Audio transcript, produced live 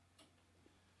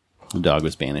The dog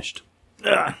was banished.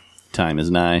 Ugh. Time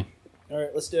is nigh. All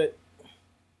right, let's do it.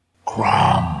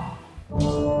 Crom.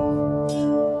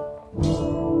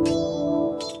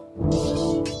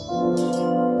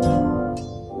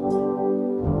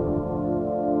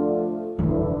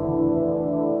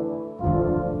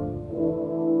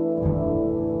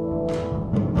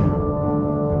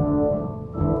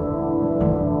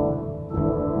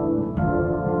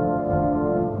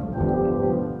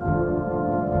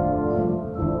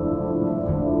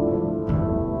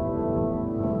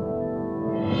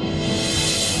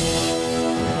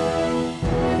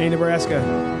 Hey, Nebraska.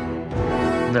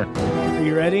 No. Are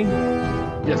you ready?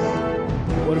 Yes.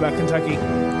 What about Kentucky?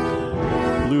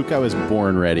 Luke, I was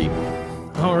born ready.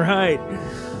 All right.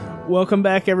 Welcome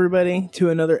back, everybody, to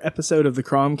another episode of the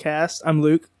Cromcast. I'm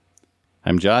Luke.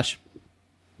 I'm Josh.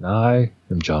 I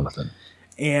am Jonathan.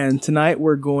 And tonight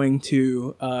we're going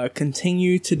to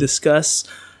continue to discuss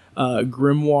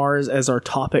grimoires as our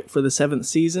topic for the 7th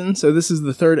season. So this is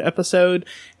the 3rd episode,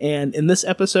 and in this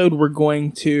episode we're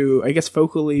going to, I guess,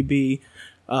 focally be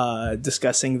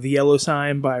discussing The Yellow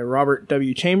Sign by Robert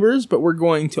W. Chambers, but we're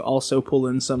going to also pull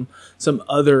in some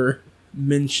other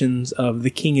mentions of The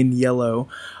King in Yellow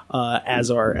as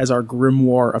our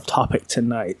grimoire of topic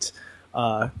tonight.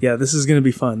 Yeah, this is going to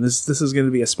be fun. This is going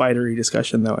to be a spidery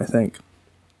discussion, though, I think.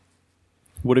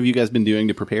 What have you guys been doing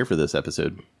to prepare for this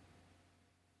episode?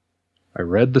 I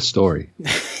read the story.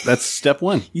 That's step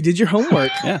one. You did your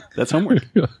homework. Yeah, that's homework.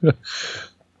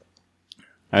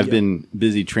 I've been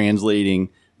busy translating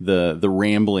the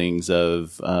ramblings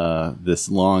of this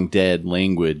long dead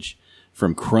language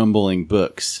from crumbling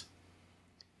books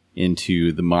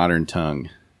into the modern tongue.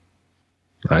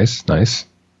 Nice, nice.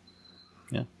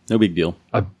 Yeah, no big deal.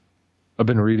 I've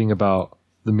been reading about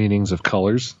the meanings of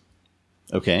colors.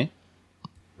 Okay.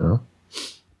 Oh.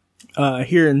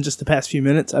 Here in just the past few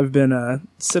minutes, I've been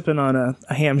sipping on a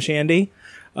ham shandy,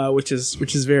 which is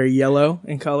very yellow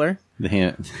in color. The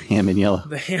ham in yellow.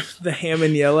 The ham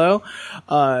in yellow.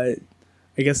 I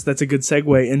guess that's a good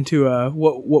segue into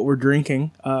what we're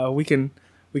drinking. We can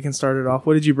start it off.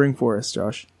 What did you bring for us,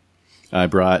 Josh? I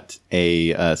brought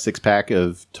a 6-pack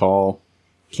of tall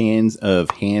cans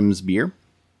of Ham's beer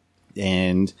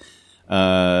and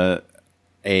a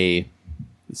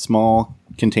small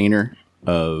container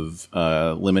of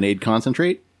lemonade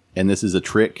concentrate. And this is a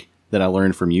trick that I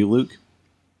learned from you, Luke,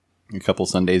 a couple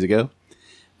Sundays ago.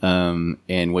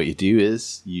 And what you do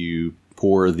is you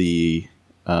pour the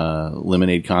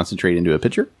lemonade concentrate into a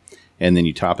pitcher, and then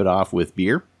you top it off with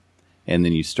beer, and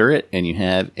then you stir it, and you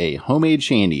have a homemade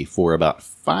shandy for about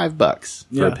 $5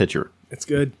 for a pitcher. It's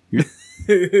good.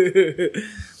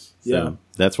 So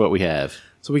that's what we have.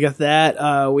 So we got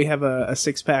that. We have a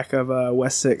 6-pack of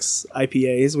West 6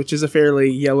 IPAs, which is a fairly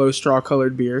yellow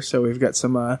straw-colored beer. So we've got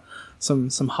some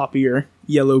hoppier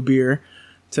yellow beer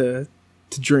to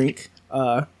drink.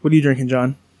 What are you drinking,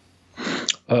 John?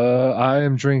 I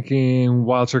am drinking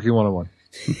Wild Turkey 101.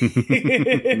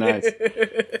 Nice.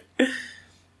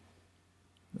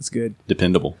 That's good.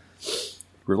 Dependable.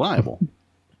 Reliable.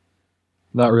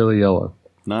 Not really yellow.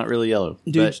 Not really yellow.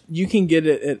 Dude, but you can get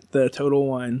it at the Total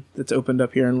Wine that's opened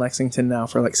up here in Lexington now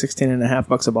for like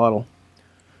 $16.50 a bottle.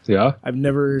 Yeah? I've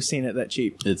never seen it that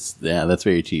cheap. that's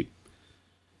very cheap.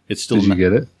 It's still Did you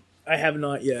get it? I have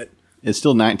not yet. It's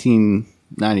still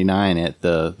 $19.99 at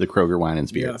the Kroger Wine and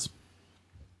Spirits. Yeah.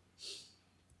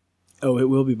 Oh, it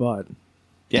will be bought.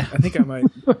 Yeah. I think I might.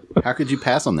 How could you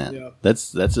pass on that? Yeah.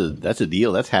 That's a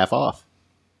deal. That's half off.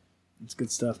 It's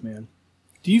good stuff, man.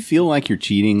 Do you feel like you're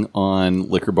cheating on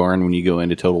Liquor Barn when you go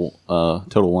into Total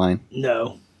Wine?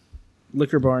 No.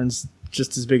 Liquor Barn's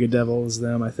just as big a devil as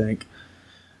them, I think.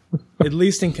 At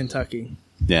least in Kentucky.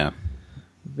 Yeah.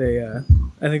 I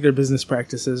think their business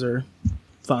practices are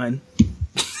fine.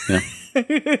 Yeah.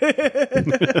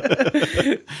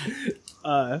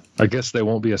 I guess they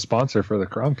won't be a sponsor for the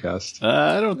Cromcast.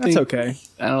 I don't think That's okay.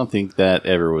 I don't think that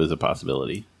ever was a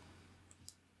possibility.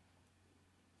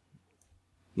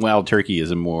 Wild Turkey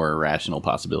is a more rational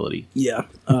possibility. Yeah.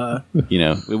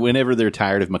 Whenever they're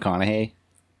tired of McConaughey,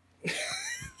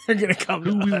 They're going to come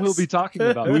to We us. will be talking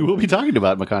about we will be talking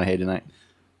about McConaughey tonight.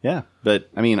 Yeah, but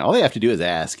I mean, all they have to do is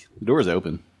ask. The door is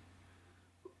open.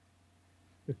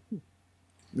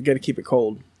 We got to keep it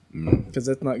cold because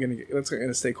that's not going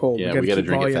to stay cold. Yeah, we got to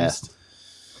drink it fast.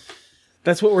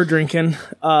 That's what we're drinking.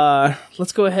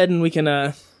 Let's go ahead and we can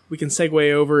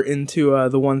segue over into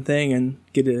the one thing and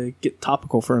get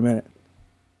topical for a minute.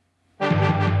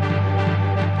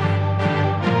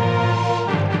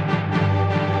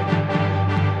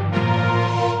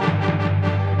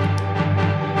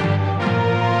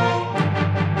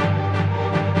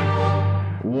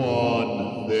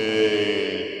 One thing.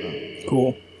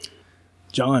 Cool.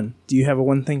 John, do you have a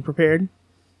one thing prepared?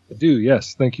 I do,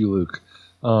 yes. Thank you, Luke.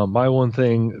 My one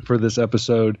thing for this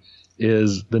episode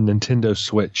is the Nintendo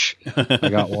Switch. I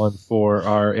got one for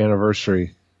our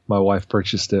anniversary. My wife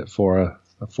purchased it for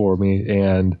me,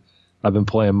 and I've been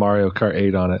playing Mario Kart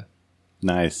 8 on it.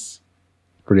 Nice.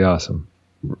 Pretty awesome.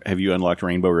 Have you unlocked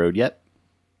Rainbow Road yet?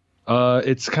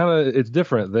 It's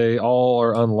different. They all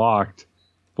are unlocked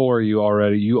for you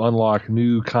already. You unlock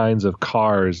new kinds of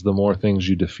cars the more things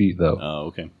you defeat, though. Oh,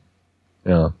 okay.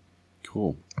 Yeah.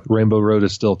 Cool. Rainbow Road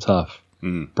is still tough.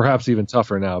 Mm. Perhaps even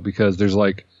tougher now because there's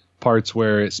like parts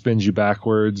where it spins you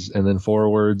backwards and then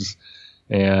forwards,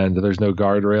 and there's no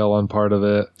guardrail on part of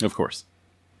it. Of course.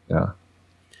 Yeah.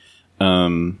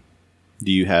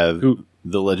 Do you have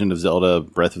The Legend of Zelda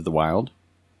Breath of the Wild?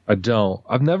 I don't.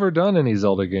 I've never done any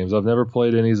Zelda games. I've never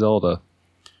played any Zelda.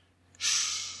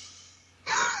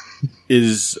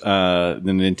 Is the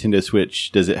Nintendo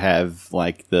Switch, does it have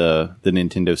like the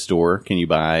Nintendo Store? Can you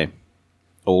buy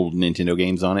old Nintendo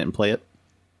games on it and play it?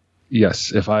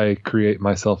 Yes, if I create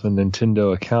myself a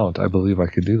Nintendo account, I believe I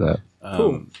could do that.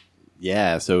 Cool.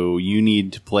 Yeah, so you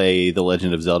need to play The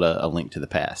Legend of Zelda: A Link to the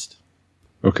Past.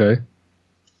 Okay.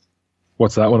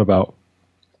 What's that one about?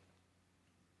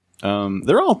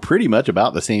 They're all pretty much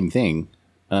about the same thing.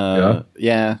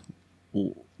 Yeah.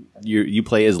 You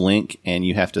play as Link, and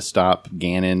you have to stop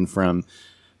Ganon from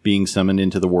being summoned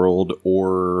into the world,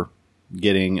 or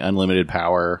getting unlimited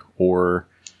power, or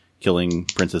killing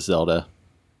Princess Zelda.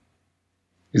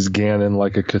 Is Ganon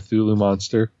like a Cthulhu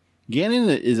monster?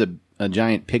 Ganon is a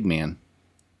giant pig man.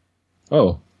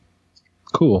 Oh,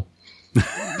 cool.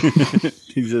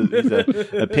 He's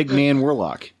a pig man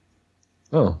warlock.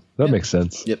 Oh, that makes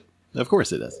sense. Yep, of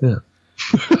course it does. Yeah.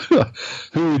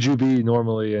 Who would you be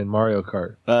normally in Mario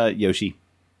Kart? Yoshi.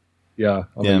 Yeah,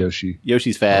 I'm a Yoshi.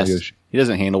 Yoshi's fast. Yoshi. He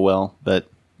doesn't handle well, but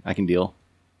I can deal.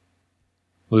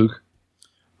 Luke?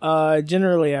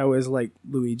 Generally, I was like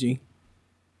Luigi.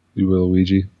 You were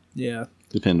Luigi? Yeah.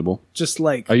 Dependable. Just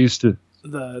like I used to.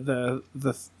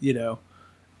 the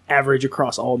average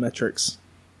across all metrics.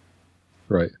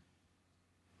 Right.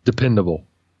 Dependable.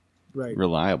 Right.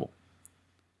 Reliable.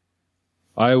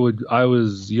 I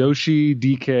was Yoshi,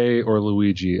 DK, or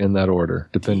Luigi in that order,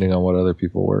 depending on what other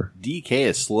people were. DK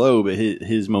is slow, but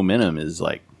his momentum is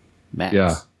like max.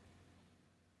 Yeah.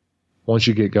 Once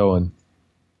you get going,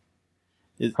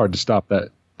 hard to stop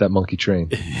that monkey train.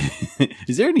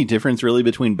 Is there any difference really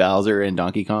between Bowser and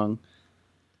Donkey Kong?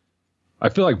 I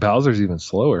feel like Bowser's even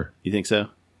slower. You think so?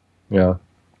 Yeah.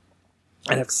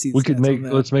 I'd have to see.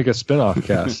 Let's make a spin-off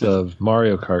cast of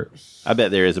Mario Kart. I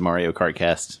bet there is a Mario Kart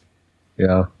cast.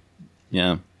 Yeah.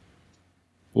 Yeah.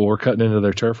 Well, we're cutting into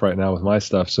their turf right now with my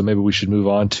stuff, so maybe we should move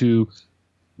on to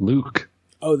Luke.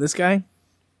 Oh, this guy?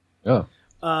 Yeah.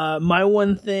 My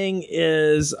one thing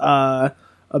is a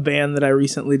band that I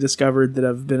recently discovered that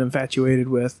I've been infatuated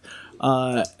with.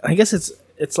 I guess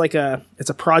it's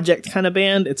a project kind of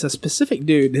band. It's a specific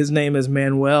dude. His name is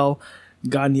Manuel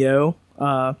Gagno.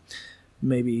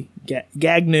 Maybe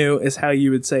Gagno is how you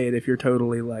would say it if you're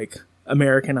totally like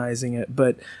Americanizing it,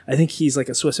 but I think he's like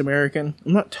a Swiss American.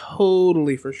 I'm not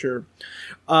totally for sure.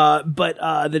 But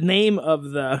the name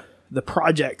of the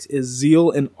project is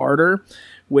Zeal and Ardor,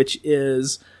 which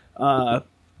is I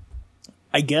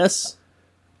guess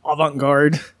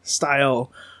avant-garde style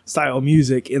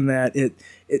music, in that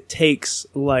it takes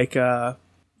like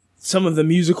some of the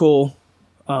musical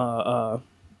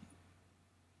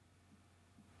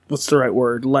what's the right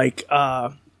word? Like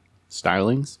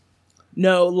Stylings?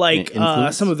 No, like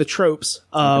Influence? some of the tropes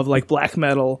of like black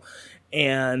metal,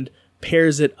 and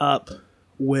pairs it up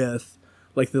with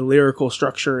like the lyrical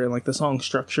structure and like the song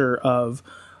structure of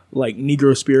like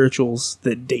Negro spirituals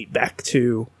that date back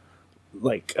to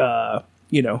like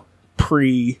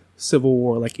pre-Civil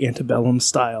War, like antebellum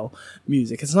style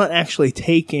music. It's not actually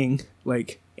taking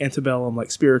like antebellum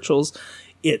like spirituals.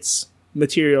 It's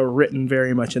material written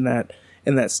very much in that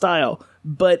style,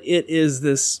 but it is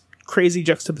this crazy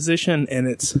juxtaposition, and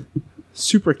it's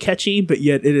super catchy, but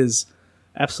yet it is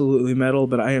absolutely metal.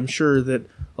 But I am sure that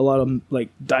a lot of like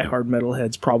diehard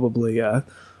metalheads probably are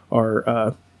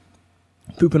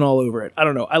pooping all over it. I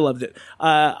don't know. I loved it.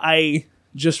 I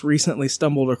just recently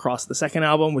stumbled across the second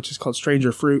album, which is called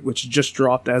Stranger Fruit, which just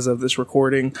dropped as of this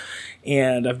recording,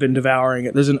 and I've been devouring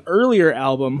it. There's an earlier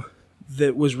album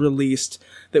that was released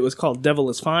that was called Devil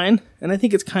is Fine, and I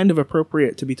think it's kind of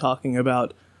appropriate to be talking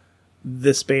about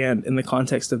this band in the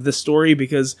context of this story,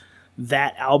 because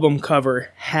that album cover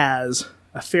has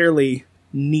a fairly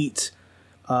neat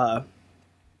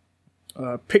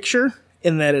picture,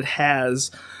 in that it has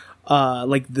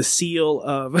like the seal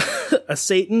of a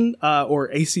Satan,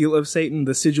 or a seal of Satan,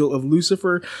 the sigil of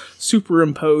Lucifer,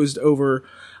 superimposed over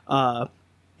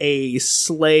a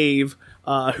slave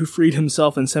who freed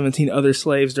himself and 17 other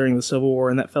slaves during the Civil War,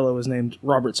 and that fellow was named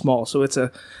Robert Small. So it's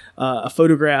a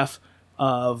photograph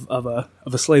of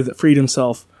a slave that freed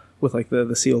himself with like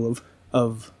the seal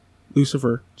of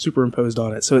Lucifer superimposed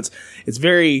on it. So it's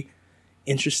very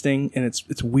interesting, and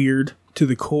it's weird to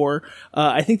the core.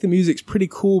 I think the music's pretty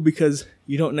cool because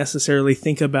you don't necessarily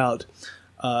think about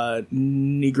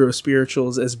Negro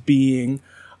spirituals as being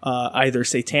either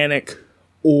satanic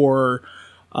or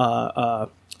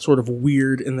sort of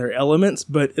weird in their elements,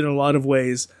 but in a lot of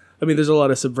ways, I mean, there's a lot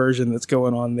of subversion that's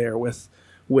going on there with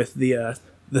the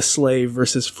slave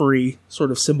versus free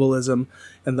sort of symbolism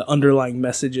and the underlying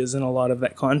messages in a lot of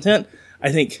that content.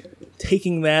 I think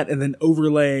taking that and then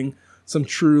overlaying some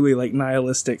truly like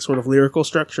nihilistic sort of lyrical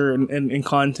structure and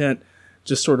content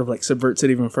just sort of like subverts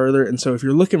it even further. And so if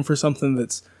you're looking for something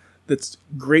that's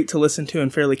great to listen to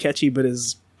and fairly catchy, but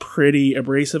is pretty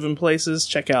abrasive in places,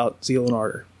 check out Zeal and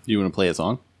Ardor. You want to play a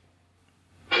song?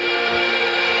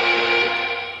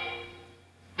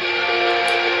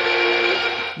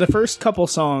 The first couple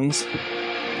songs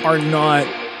are not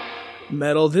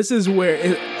metal. This is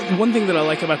where one thing that I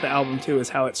like about the album too is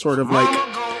how it sort of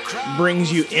like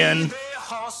brings you in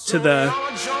to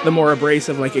the more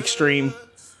abrasive, like extreme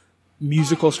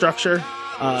musical structure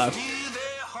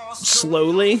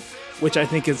slowly, which I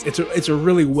think it's a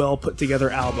really well put together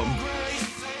album.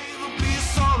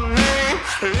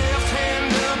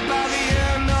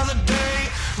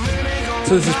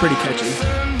 So this is pretty catchy.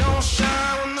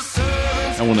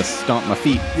 I want to stomp my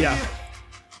feet. Yeah.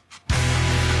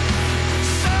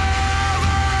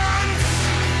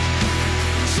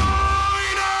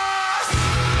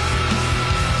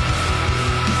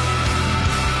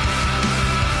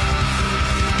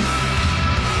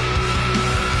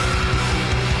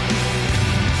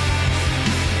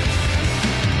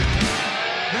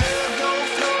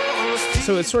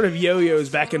 So it sort of yo-yos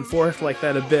back and forth like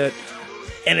that a bit.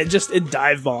 And it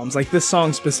dive bombs. Like this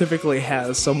song specifically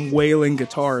has some wailing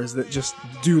guitars that just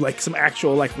do like some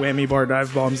actual like whammy bar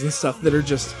dive bombs and stuff that are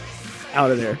just out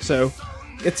of there. So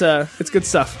it's good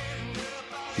stuff.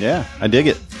 Yeah, I dig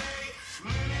it.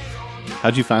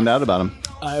 How'd you find out about them?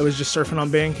 I was just surfing on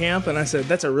Bandcamp and I said,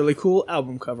 that's a really cool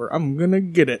album cover. I'm gonna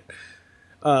get it.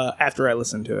 After I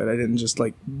listened to it, I didn't just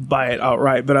like buy it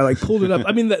outright, but I like pulled it up.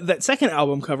 I mean, that second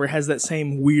album cover has that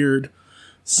same weird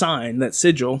sign, that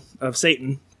sigil of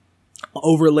Satan,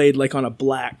 overlaid like on a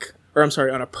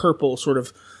on a purple sort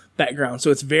of background. So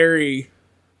it's very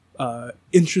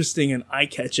interesting and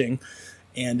eye-catching,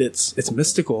 and it's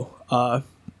mystical.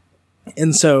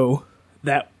 And so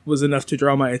that was enough to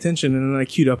draw my attention, and then I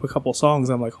queued up a couple songs.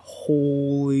 I'm like,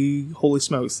 holy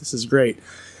smokes, this is great.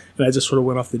 And I just sort of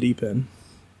went off the deep end.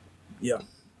 Yeah.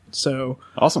 So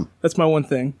awesome. That's my one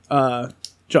thing.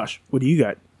 Josh, what do you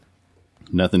got?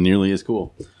 Nothing nearly as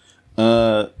cool.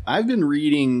 I've been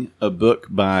reading a book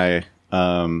by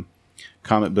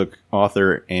comic book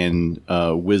author and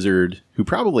wizard who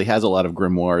probably has a lot of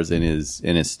grimoires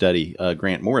in his study,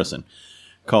 Grant Morrison,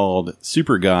 called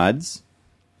Super Gods.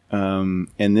 And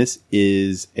this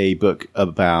is a book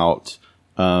about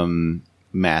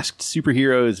masked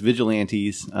superheroes,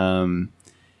 vigilantes,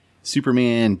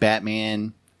 Superman,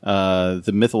 Batman,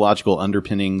 the mythological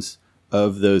underpinnings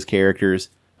of those characters,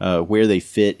 where they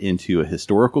fit into a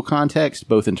historical context,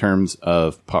 both in terms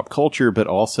of pop culture, but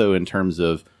also in terms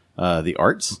of the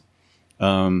arts.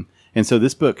 And so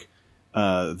this book,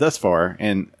 thus far,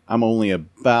 and I'm only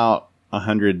about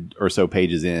 100 or so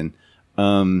pages in,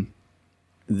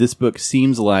 this book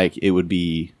seems like it would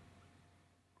be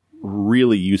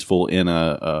really useful in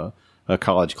a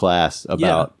college class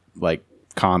about like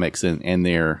comics and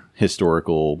their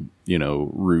historical,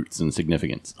 roots and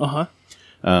significance.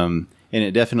 And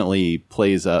it definitely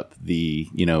plays up this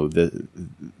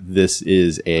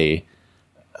is a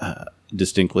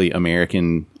distinctly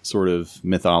American sort of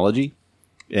mythology.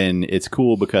 And it's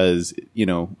cool because,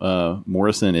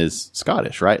 Morrison is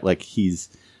Scottish, right? Like he's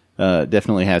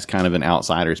definitely has kind of an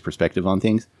outsider's perspective on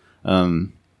things.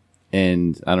 And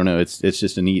I don't know, it's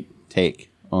just a neat take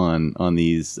on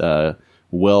these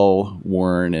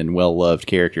well-worn and well-loved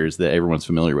characters that everyone's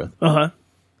familiar with.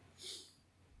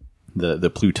 The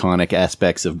Plutonic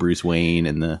aspects of Bruce Wayne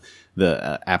and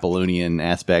the Apollonian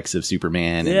aspects of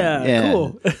Superman. And,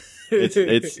 cool.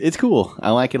 it's cool.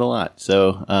 I like it a lot.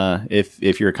 So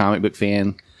if you're a comic book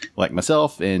fan like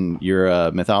myself and you're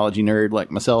a mythology nerd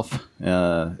like myself,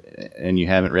 and you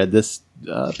haven't read this,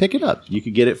 pick it up. You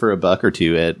could get it for $1 or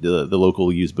 $2 at the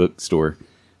local used bookstore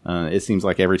It seems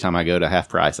like every time I go to Half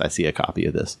Price, I see a copy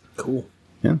of this. Cool.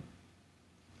 Yeah.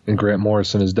 And Grant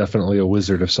Morrison is definitely a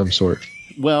wizard of some sort.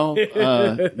 Well,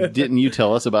 didn't you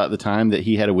tell us about the time that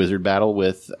he had a wizard battle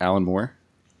with Alan Moore?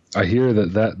 I hear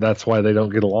that's why they don't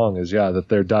get along, is that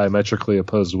they're diametrically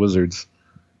opposed wizards.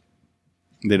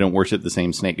 They don't worship the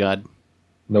same snake god?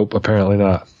 Nope, apparently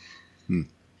not.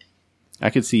 I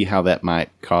could see how that might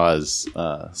cause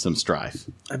some strife.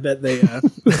 I bet they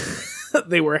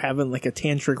they were having like a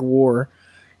tantric war,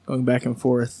 going back and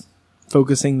forth,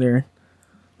 focusing their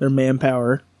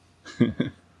manpower,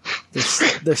 their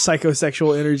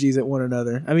psychosexual energies at one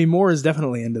another. I mean, Moore is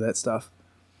definitely into that stuff.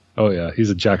 Oh yeah, he's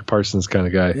a Jack Parsons kind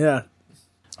of guy.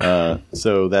 Yeah.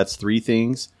 So that's 3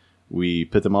 things. We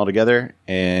put them all together,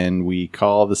 and we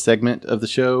call the segment of the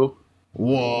show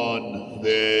One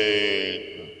Thing.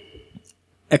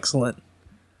 Excellent.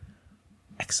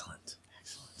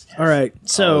 All right,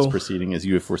 so all is proceeding as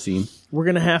you have foreseen. We're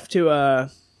gonna have to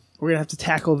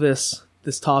tackle this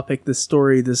topic, this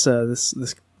story, this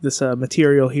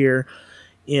material here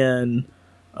in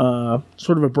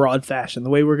sort of a broad fashion. The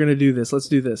way we're gonna do this, let's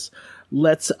do this.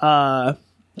 Let's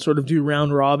sort of do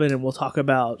round robin, and we'll talk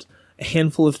about a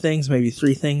handful of things, maybe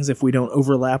 3 things if we don't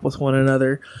overlap with one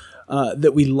another,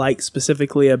 that we like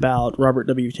specifically about Robert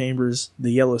W. Chambers'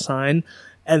 The Yellow Sign.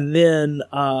 And then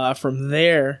from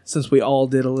there, since we all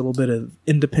did a little bit of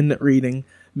independent reading,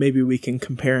 maybe we can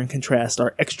compare and contrast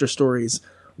our extra stories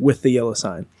with The Yellow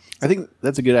Sign. I think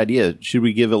that's a good idea. Should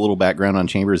we give a little background on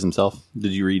Chambers himself?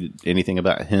 Did you read anything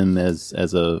about him as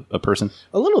a person?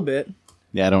 A little bit.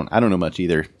 Yeah, I don't know much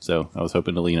either, so I was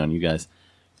hoping to lean on you guys.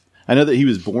 I know that he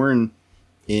was born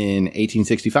in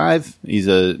 1865. He's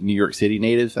a New York City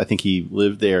native. I think he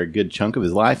lived there a good chunk of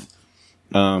his life.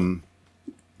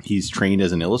 He's trained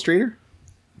as an illustrator,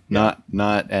 not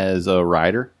as a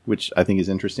writer, which I think is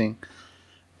interesting.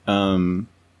 And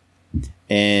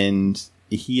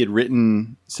he had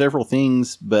written several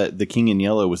things, but The King in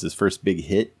Yellow was his first big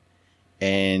hit,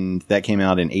 and that came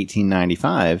out in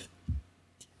 1895.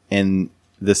 And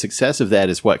the success of that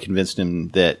is what convinced him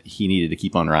that he needed to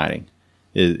keep on writing,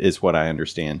 is what I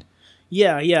understand.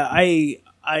 Yeah. I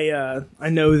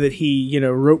know that he,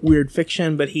 wrote weird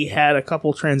fiction, but he had a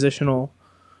couple transitional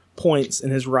points in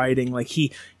his writing. Like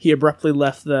he abruptly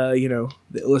left the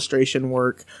illustration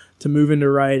work to move into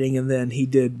writing, and then he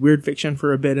did weird fiction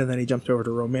for a bit, and then he jumped over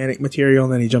to romantic material,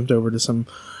 and then he jumped over to some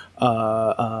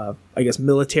I guess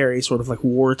military sort of like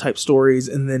war type stories,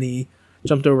 and then he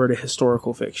jumped over to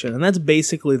historical fiction. And that's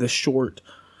basically the short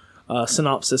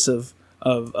synopsis of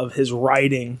his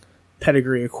writing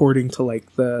pedigree, according to like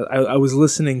I was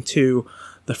listening to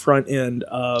the front end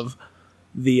of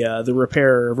the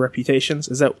Repairer of Reputations.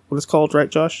 Is that what it's called, right,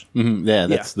 Josh? Mm-hmm. Yeah,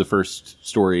 that's the first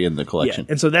story in the collection.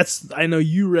 Yeah. And so I know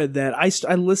you read that.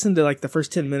 I listened to like the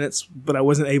first 10 minutes, but I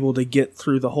wasn't able to get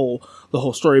through the whole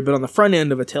story. But on the front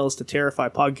end of a Tales to Terrify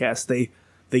podcast, they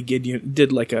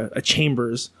did like a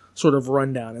Chambers sort of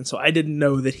rundown. And so I didn't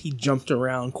know that he jumped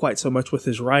around quite so much with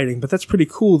his writing, but that's pretty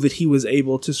cool that he was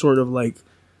able to sort of like,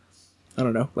 I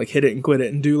don't know, like hit it and quit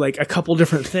it and do like a couple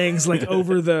different things like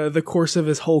over the course of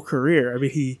his whole career. I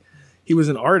mean, he was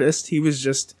an artist. He was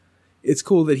just, it's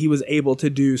cool that he was able to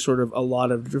do sort of a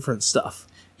lot of different stuff.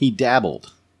 He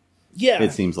dabbled. Yeah.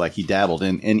 It seems like he dabbled.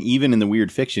 And even in the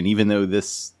weird fiction, even though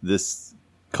this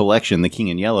collection, The King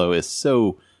in Yellow, is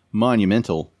so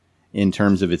monumental in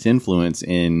terms of its influence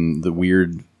in the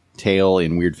weird tale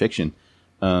in weird fiction,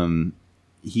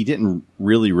 he didn't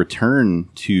really return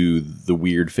to the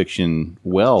weird fiction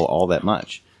all that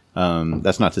much.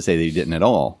 That's not to say that he didn't at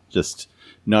all, just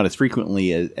not as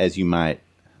frequently as you might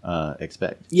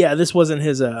expect. Yeah, this wasn't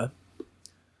his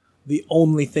the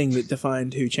only thing that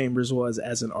defined who Chambers was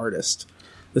as an artist.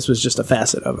 This was just a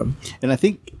facet of him. And I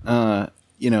think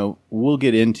we'll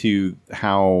get into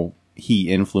how he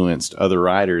influenced other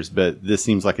writers, but this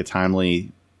seems like a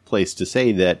timely place to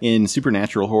say that in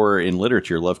supernatural horror in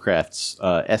literature, Lovecraft's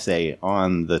essay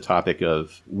on the topic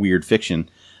of weird fiction,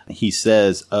 he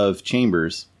says of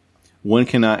Chambers, one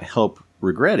cannot help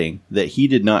regretting that he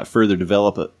did not further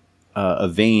develop a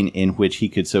vein in which he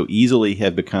could so easily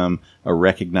have become a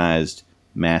recognized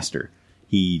master.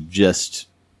 He just,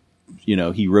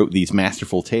 he wrote these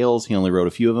masterful tales. He only wrote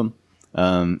a few of them,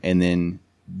 and then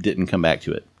didn't come back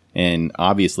to it. And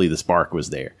obviously the spark was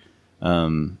there.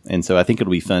 And so I think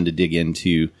it'll be fun to dig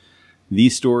into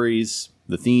these stories,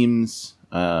 the themes,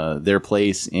 their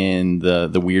place in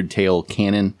the weird tale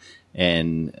canon,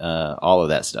 and all of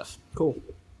that stuff. Cool.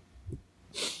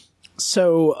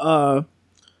 So,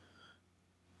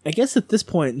 I guess at this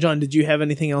point, John, did you have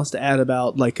anything else to add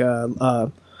about like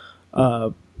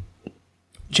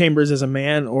Chambers as a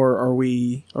man, or are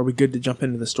we good to jump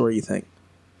into the story, you think?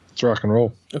 Let's rock and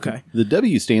roll. Okay. The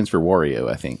W stands for Wario,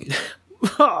 I think.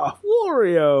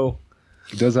 Wario.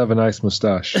 He does have a nice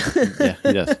mustache. Yeah,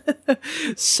 he does.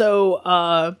 So,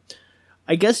 I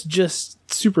guess just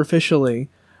superficially,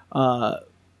 what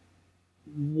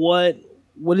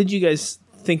did you guys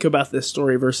think about this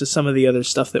story versus some of the other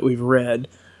stuff that we've read?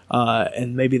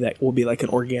 And maybe that will be like an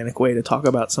organic way to talk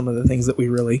about some of the things that we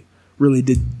really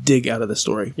did dig out of the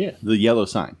story. Yeah, the yellow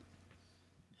sign.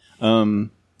 You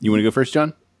want to go first,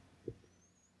 John?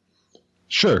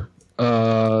 Sure.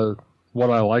 What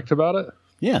I liked about it?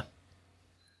 Yeah.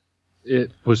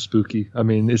 It was spooky. I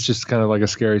mean, it's just kind of like a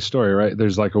scary story, right?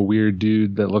 There's like a weird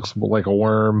dude that looks like a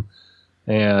worm,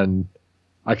 and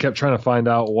I kept trying to find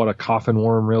out what a coffin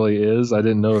worm really is. I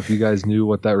didn't know if you guys knew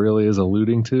what that really is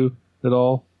alluding to at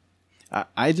all.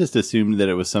 I just assumed that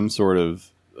it was some sort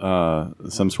of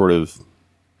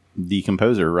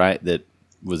decomposer, right? That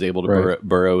was able to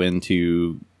burrow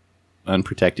into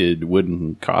unprotected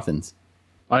wooden coffins.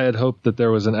 I had hoped that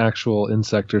there was an actual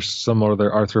insect or some other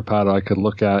arthropod I could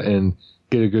look at and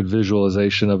get a good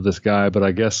visualization of this guy, but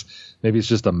I guess maybe it's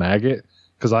just a maggot,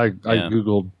 because I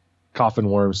Googled coffin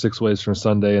worm 6 ways from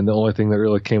Sunday, and the only thing that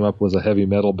really came up was a heavy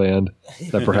metal band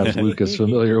that perhaps Luke is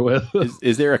familiar with.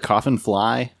 Is there a coffin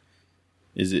fly?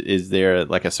 Is there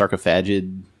like a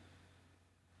sarcophagid?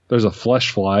 There's a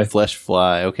flesh fly. Flesh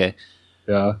fly, okay.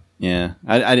 Yeah. Yeah.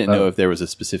 I didn't know if there was a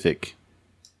specific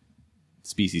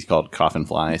species called coffin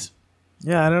flies.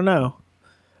 Yeah, I don't know.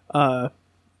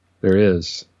 There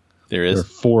is. There is? They're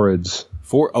phorids.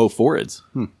 Phorids.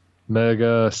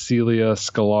 Megacelia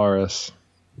scalaris.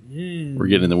 We're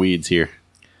getting in the weeds here.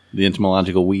 The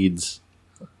entomological weeds.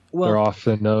 Well, they're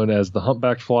often known as the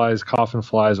humpback flies, coffin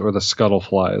flies, or the scuttle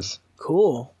flies.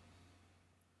 Cool.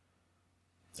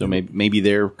 So maybe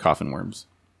they're coffin worms.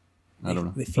 I don't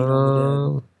know. They feed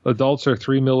on the dead. Adults are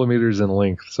 3 millimeters in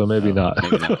length, so maybe not.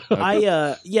 Maybe not.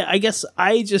 Okay. I guess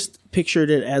I just pictured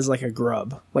it as like a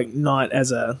grub, like not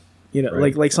as a,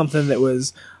 like something that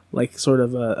was like sort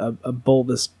of a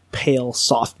bulbous, pale,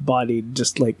 soft-bodied,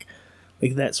 just like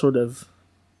that sort of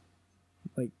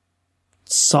like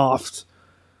soft,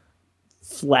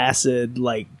 flaccid,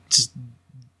 like just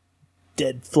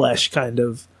dead flesh kind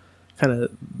of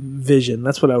vision.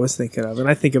 That's what I was thinking of, and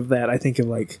I think of that. I think of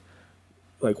like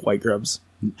white grubs.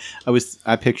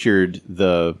 I pictured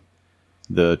the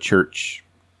church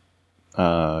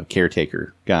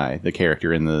caretaker guy, the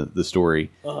character in the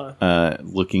story,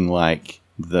 looking like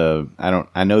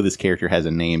I know this character has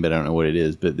a name, but I don't know what it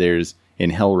is. But there's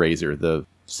in Hellraiser the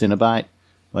Cenobite,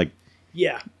 like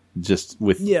just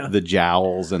with the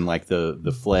jowls and like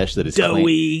the flesh that is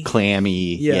doughy,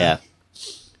 clammy. Yeah.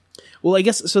 Well, I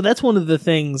guess so. That's one of the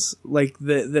things like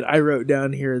that I wrote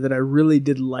down here that I really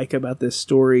did like about this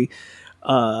story.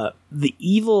 The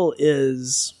evil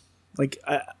is like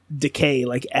decay,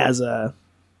 like as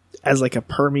like a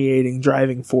permeating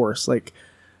driving force. Like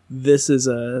this is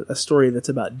a story that's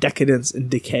about decadence and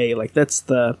decay. Like that's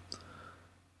an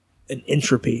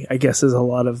entropy, I guess, is a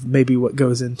lot of maybe what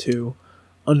goes into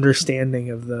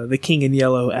understanding of the King in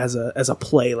Yellow as a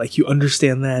play. Like you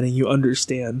understand that, and you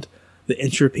understand the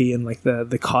entropy and like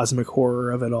the cosmic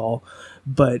horror of it all,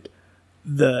 but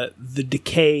the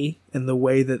decay and the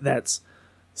way that that's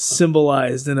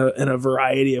symbolized in a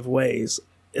variety of ways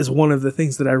is one of the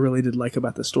things that I really did like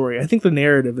about the story. I think the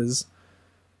narrative is,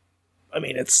 I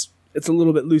mean, it's a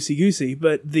little bit loosey goosey,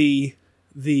 but the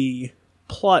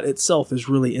plot itself is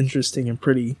really interesting and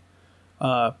pretty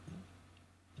elegant.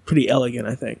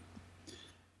 I think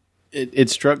it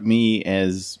struck me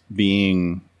as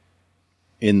being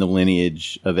in the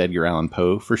lineage of Edgar Allan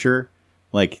Poe for sure.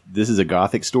 Like this is a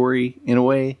Gothic story in a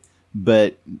way,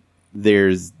 but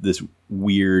there's this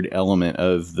weird element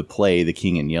of the play, The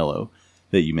King in Yellow,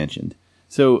 that you mentioned.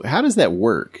 So how does that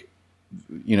work?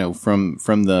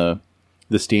 From the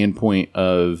standpoint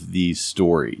of these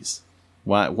stories,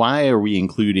 why are we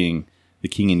including The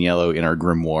King in Yellow in our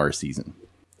grimoire season?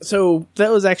 So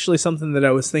that was actually something that I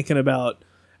was thinking about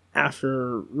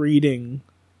after reading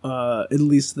at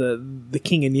least the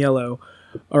King in Yellow,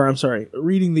 or I'm sorry,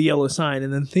 reading The Yellow Sign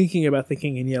and then thinking about The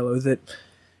King in Yellow, that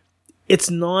it's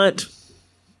not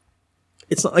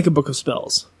like a book of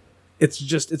spells.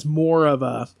 It's more of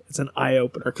it's an eye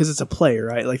opener because it's a play,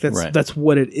 right? Like that's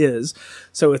what it is.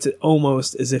 So it's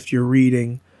almost as if you're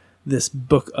reading this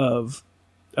book of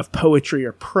poetry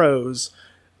or prose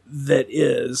that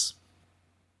is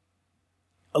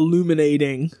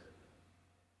illuminating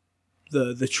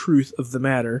the truth of the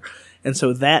matter. And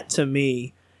so that to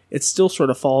me, it still sort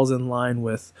of falls in line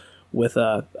with with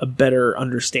a better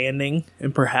understanding,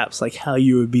 and perhaps like how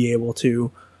you would be able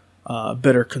to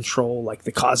better control like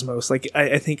the cosmos. Like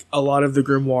I think a lot of the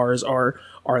grimoires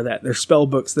are that they're spell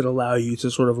books that allow you to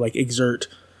sort of like exert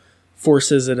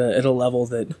forces at a level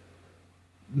that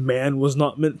man was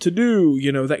not meant to do,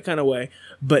 that kind of way.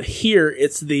 But here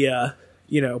it's the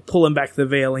pulling back the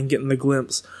veil and getting the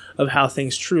glimpse of how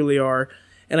things truly are.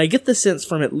 And I get the sense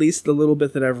from at least the little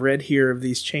bit that I've read here of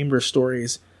these chamber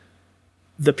stories,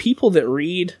 the people that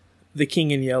read The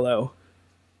King in Yellow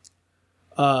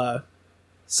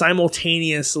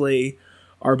simultaneously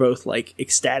are both like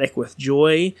ecstatic with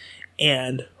joy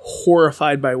and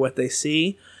horrified by what they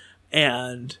see,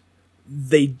 and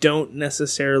they don't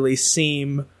necessarily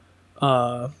seem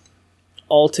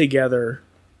altogether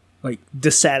like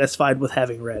dissatisfied with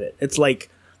having read it. It's like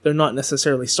they're not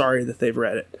necessarily sorry that they've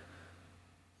read it.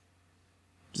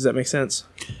 Does that make sense?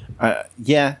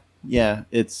 Yeah.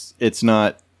 It's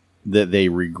not that they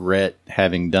regret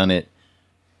having done it,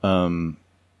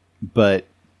 but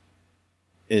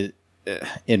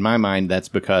in my mind, that's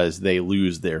because they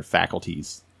lose their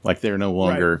faculties. Like they're no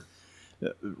longer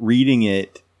reading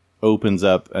it. Opens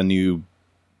up a new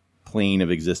plane of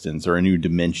existence or a new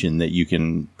dimension that you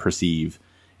can perceive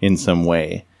in some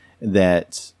way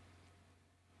that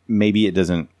maybe it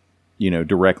doesn't,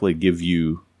 directly give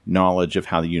you knowledge of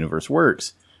how the universe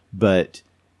works. But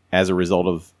as a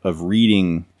result of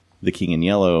reading The King in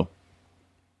Yellow,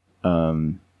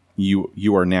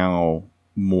 you are now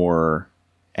more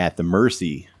at the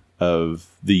mercy of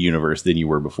the universe than you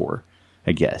were before,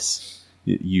 I guess.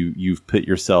 You've put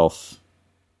yourself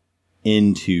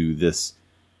into this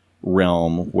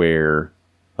realm where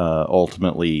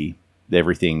ultimately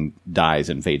everything dies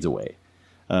and fades away.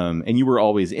 And you were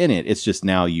always in it. It's just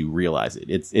now you realize it.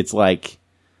 It's like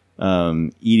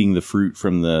eating the fruit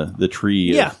from the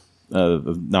tree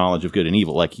of knowledge of good and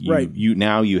evil. Like you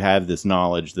now you have this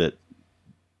knowledge that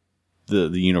the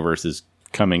universe is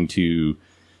coming to,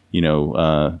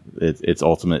 its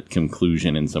ultimate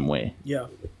conclusion in some way. Yeah.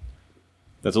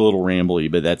 That's a little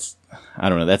rambly, but I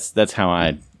don't know. That's how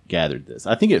I gathered this.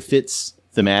 I think it fits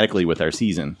thematically with our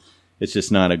season. It's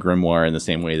just not a grimoire in the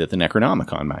same way that the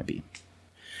Necronomicon might be.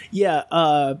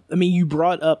 Yeah. You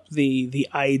brought up the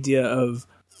idea of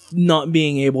not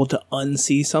being able to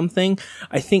unsee something.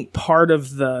 I think part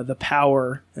of the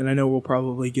power, and I know we'll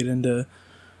probably get into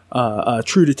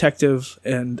True Detective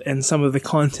and some of the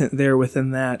content there within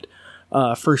that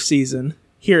first season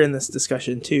here in this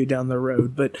discussion too down the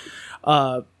road, but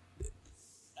I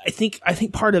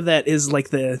think part of that is like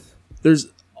there's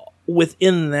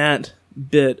within that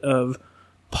bit of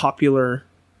popular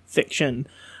fiction,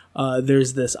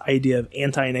 there's this idea of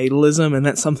antinatalism, and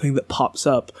that's something that pops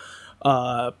up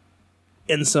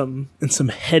in some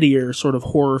headier sort of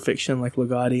horror fiction like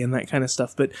Ligotti and that kind of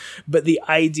stuff. But the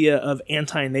idea of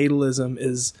antinatalism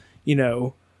is,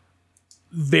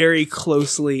 very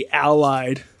closely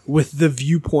allied with the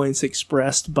viewpoints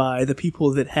expressed by the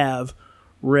people that have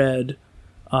read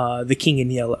The King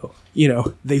in Yellow.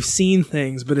 They've seen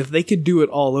things, but if they could do it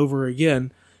all over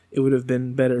again, it would have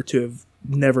been better to have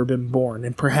never been born.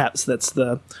 And perhaps that's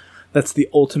the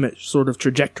ultimate sort of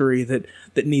trajectory that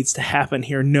needs to happen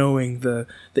here, knowing the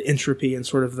entropy and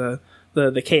sort of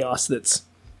the chaos that's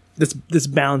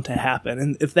bound to happen.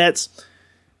 And if that's,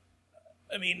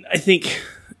 I think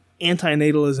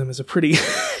antinatalism is a pretty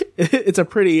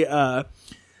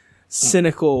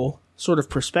cynical sort of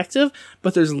perspective,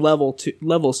 but there's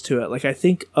levels to it. Like I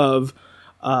think of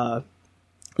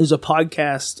there's a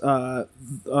podcast,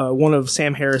 one of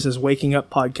Sam Harris's Waking Up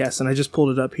podcasts, and I just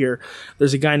pulled it up here.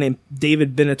 There's a guy named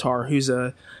David Benatar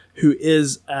who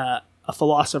is a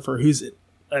philosopher who's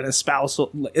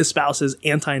espouses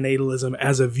antinatalism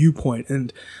as a viewpoint.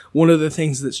 And one of the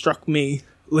things that struck me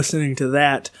listening to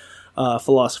that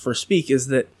philosopher speak is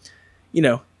that,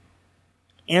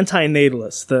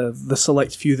 antinatalists, the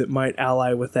select few that might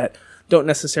ally with that, don't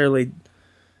necessarily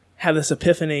have this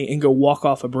epiphany and go walk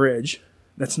off a bridge.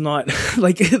 That's not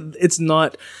it's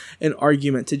not an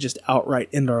argument to just outright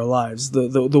end our lives.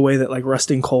 The way that like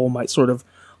rusting coal might sort of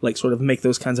make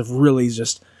those kinds of really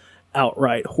just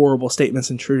outright horrible statements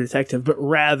in True Detective, but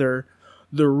rather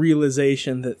the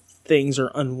realization that things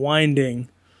are unwinding.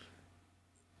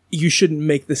 You shouldn't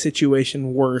make the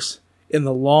situation worse in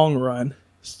the long run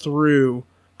through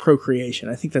procreation.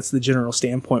 I think that's the general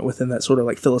standpoint within that sort of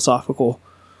like philosophical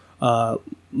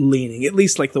leaning, at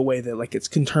least like the way that like it's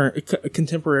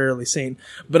contemporarily seen.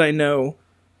 But I know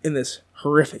in this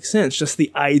horrific sense, just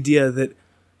the idea that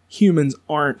humans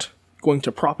aren't going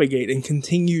to propagate and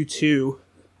continue to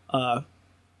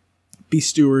be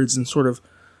stewards and sort of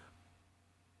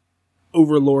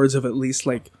overlords of at least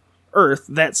like Earth,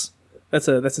 that's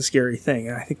a scary thing,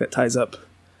 and I think that ties up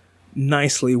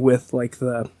nicely with like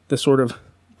the sort of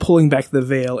pulling back the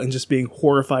veil and just being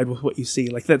horrified with what you see.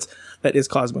 Like that is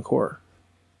cosmic horror.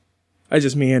 I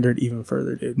just meandered even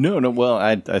further, dude. No. Well,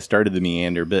 I started the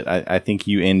meander, but I think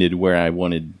you ended where I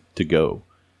wanted to go.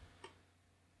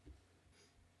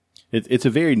 It's a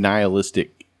very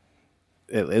nihilistic.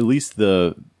 At least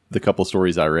the couple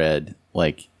stories I read,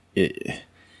 like it's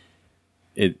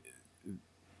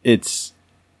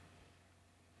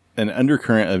an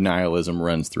undercurrent of nihilism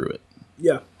runs through it.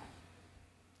 Yeah.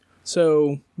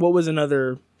 So, what was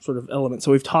another sort of element?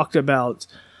 So we've talked about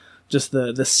just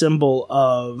the symbol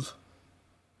of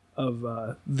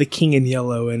the king in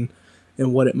yellow and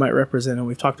what it might represent, and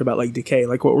we've talked about like decay.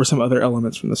 Like, what were some other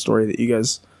elements from the story that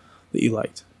you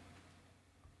liked?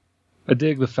 I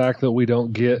dig the fact that we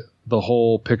don't get the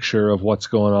whole picture of what's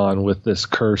going on with this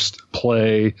cursed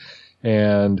play,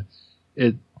 and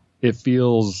it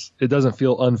doesn't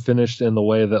feel unfinished in the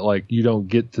way that like you don't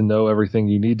get to know everything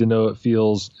you need to know. It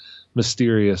feels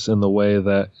mysterious in the way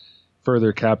that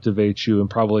further captivates you, and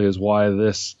probably is why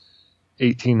this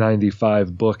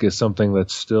 1895 book is something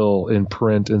that's still in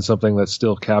print and something that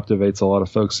still captivates a lot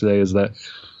of folks today, is that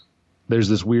there's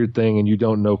this weird thing and you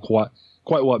don't know quite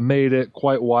what made it,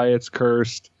 quite why it's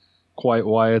cursed, quite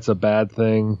why it's a bad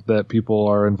thing that people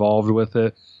are involved with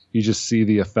it. You just see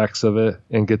the effects of it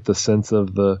and get the sense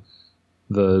of the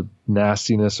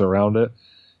nastiness around it.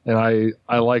 And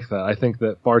I like that. I think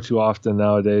that far too often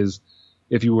nowadays,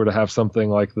 if you were to have something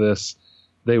like this,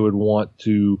 they would want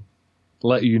to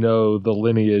let you know the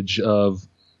lineage of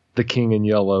the King in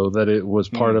Yellow, that it was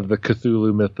part of the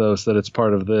Cthulhu mythos, that it's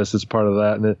part of this, it's part of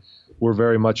that. And we're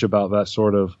very much about that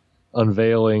sort of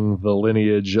unveiling the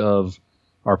lineage of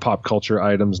our pop culture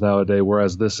items nowadays,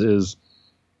 whereas this is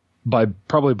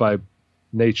probably by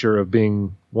nature of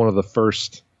being one of the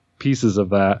first pieces of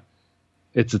that,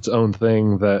 it's its own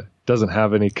thing that doesn't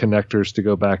have any connectors to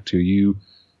go back to.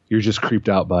 You're just creeped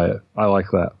out by it. I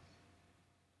like that.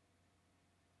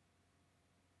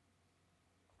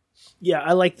 Yeah,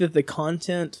 I like that the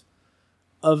content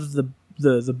of the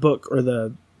book or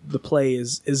the play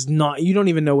is not, you don't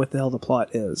even know what the hell the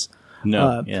plot is.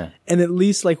 No, yeah. And at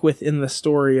least like within the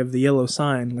story of the yellow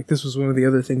sign, like this was one of the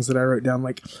other things that I wrote down,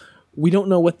 like we don't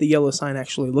know what the yellow sign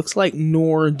actually looks like,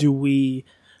 nor do we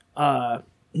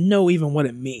know even what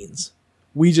it means.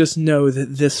 We just know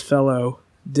that this fellow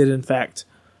did in fact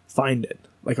find it.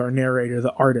 Like our narrator,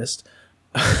 the artist,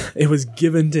 it was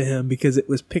given to him because it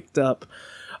was picked up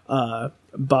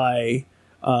by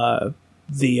the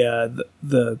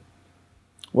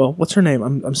well, what's her name?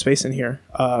 I'm spacing here.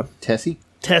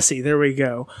 Tessie, there we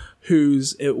go.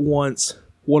 Who's at once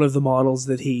one of the models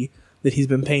that he's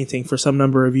been painting for some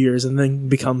number of years, and then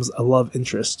becomes a love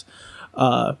interest.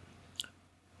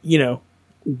 You know,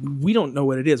 we don't know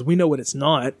what it is. We know what it's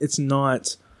not. It's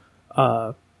not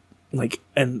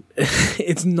and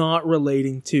it's not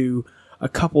relating to a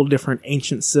couple different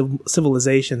ancient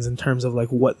civilizations in terms of like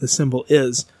what the symbol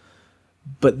is.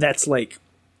 But that's like,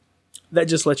 that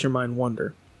just lets your mind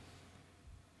wander.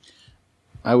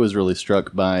 I was really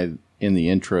struck by, in the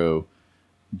intro,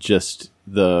 just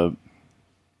the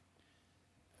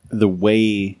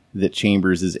way that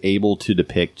Chambers is able to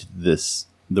depict this,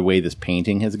 the way this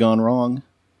painting has gone wrong.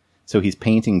 So he's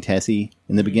painting Tessie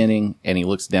in the beginning, and he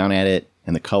looks down at it,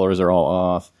 and the colors are all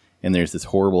off, and there's this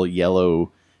horrible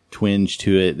yellow twinge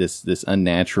to it, this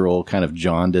unnatural kind of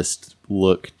jaundiced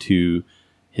look to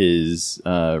his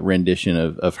rendition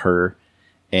of her,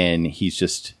 and he's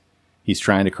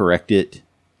trying to correct it,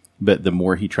 but the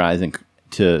more he tries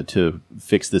to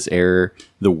fix this error,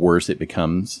 the worse it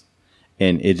becomes,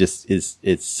 and it just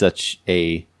it's such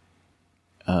a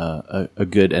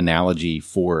good analogy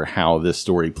for how this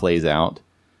story plays out.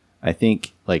 I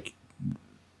think like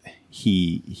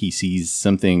he sees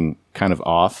something kind of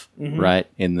off, right,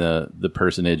 in the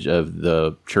personage of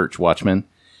the church watchman,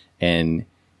 and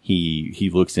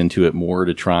he looks into it more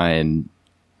to try and,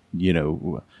 you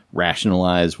know,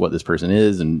 rationalize what this person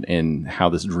is and how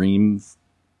this dream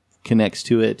connects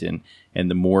to it, and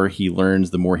the more he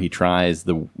learns, the more he tries,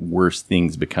 the worse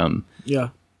things become. Yeah.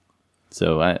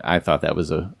 So I thought that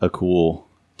was a cool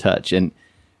touch, and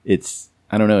it's,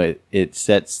 I don't know, it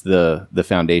sets the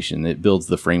foundation. It builds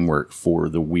the framework for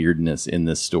the weirdness in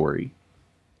this story.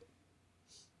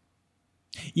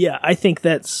 Yeah, I think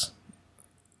that's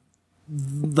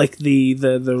like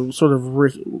the sort of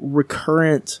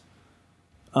recurrent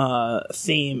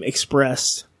theme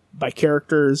expressed by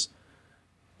characters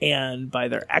and by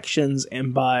their actions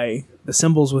and by the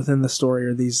symbols within the story,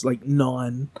 are these like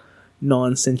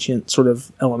non-sentient sort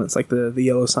of elements, like the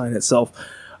yellow sign itself.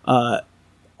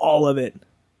 all of it.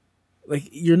 Like,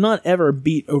 you're not ever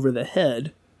beat over the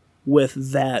head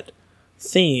with that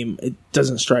theme. It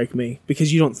doesn't strike me,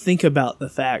 because you don't think about the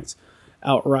fact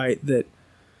outright that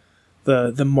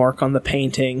the mark on the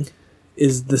painting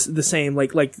is the same.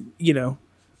 Like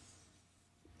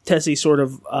Tessie sort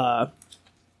of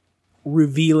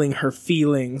revealing her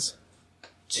feelings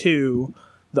to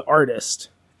the artist,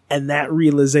 and that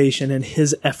realization and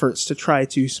his efforts to try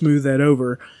to smooth that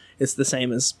over, it's the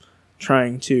same as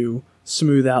trying to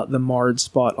smooth out the marred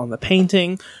spot on the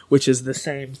painting, which is the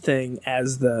same thing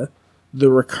as the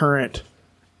recurrent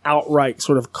outright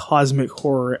sort of cosmic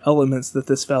horror elements that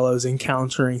this fellow is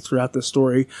encountering throughout the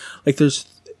story. Like, there's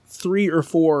 3 or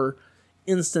 4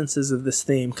 instances of this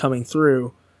theme coming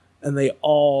through, and they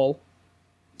all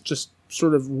just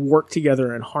sort of work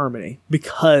together in harmony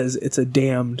because it's a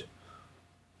damned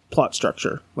plot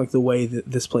structure, like the way that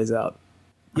this plays out.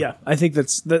 Yeah, I think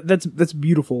that's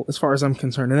beautiful as far as I'm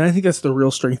concerned, and I think that's the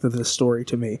real strength of this story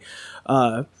to me.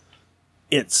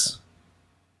 It's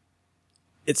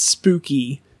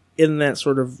spooky in that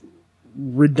sort of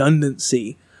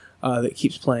redundancy that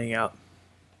keeps playing out.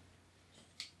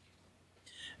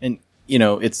 And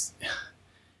it's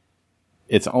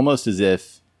almost as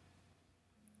if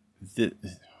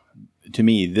to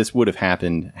me this would have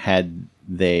happened had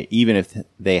even if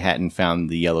they hadn't found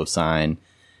the yellow sign,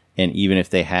 and even if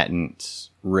they hadn't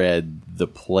read the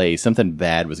play, something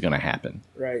bad was going to happen.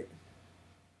 Right.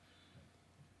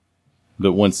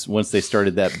 But once they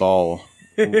started that ball,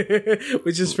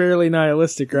 which is fairly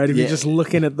nihilistic, right? If you're just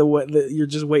looking at you're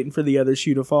just waiting for the other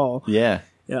shoe to fall. Yeah.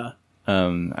 Yeah.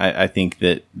 I think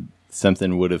that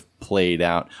something would have played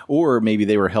out, or maybe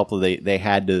they were helpful.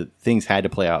 Things had to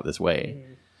play out this way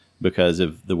because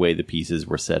of the way the pieces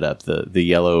were set up. The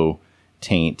yellow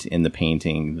taint in the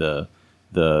painting, the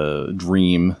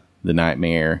dream, the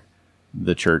nightmare,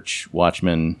 the church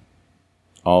watchman,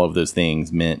 all of those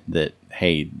things meant that,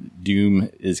 hey, doom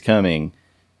is coming.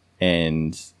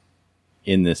 And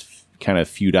in this kind of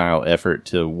futile effort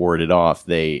to ward it off,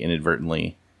 they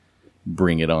inadvertently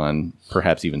bring it on,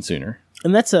 perhaps even sooner.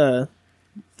 And that's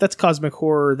cosmic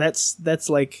horror. That's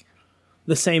like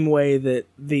the same way that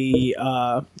the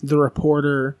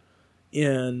reporter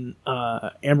in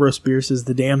Ambrose Bierce's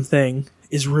The Damn Thing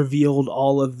is revealed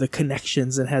all of the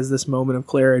connections and has this moment of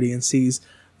clarity and sees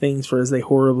things for as they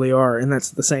horribly are. And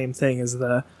that's the same thing as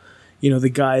the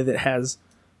guy that has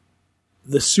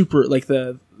the super, like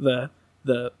the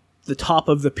top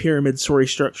of the pyramid story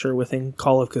structure within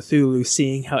Call of Cthulhu,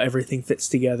 seeing how everything fits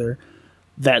together.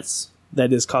 That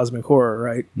is cosmic horror,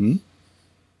 right? Mm-hmm.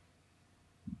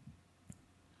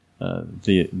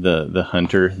 The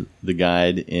hunter, the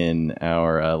guide in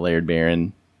our Laird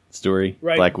Baron story,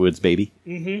 right. Blackwood's baby.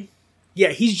 Mm-hmm. Yeah,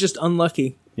 he's just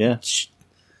unlucky. Yeah.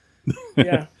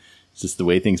 Yeah. It's just the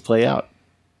way things play out.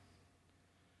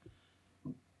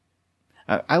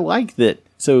 I like that.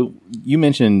 So you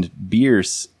mentioned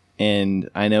Bierce, and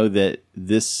I know that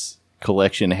this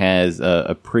collection has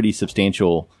a pretty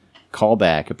substantial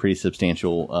callback, a pretty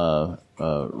substantial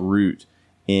root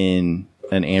in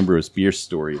an Ambrose Bierce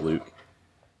story, Luke,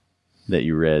 that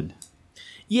you read.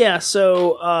 Yeah,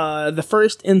 so the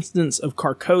first instance of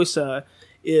Carcosa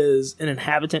is an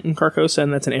inhabitant in Carcosa,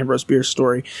 and that's an Ambrose Bierce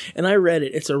story. And I read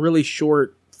it. It's a really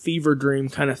short fever dream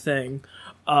kind of thing.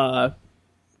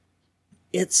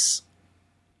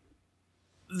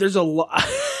 There's a lot.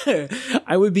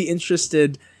 I would be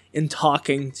interested in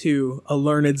talking to a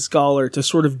learned scholar to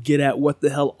sort of get at what the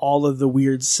hell all of the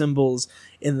weird symbols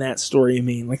in that story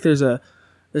mean. Like, there's a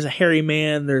hairy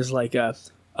man. There's like a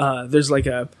I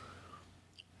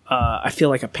feel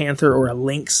like a panther or a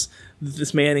lynx that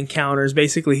this man encounters.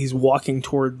 Basically, he's walking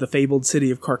toward the fabled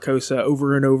city of Carcosa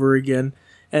over and over again.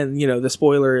 And, the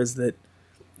spoiler is that,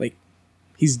 like,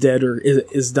 he's dead or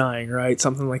is dying, right?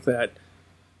 Something like that.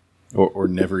 Or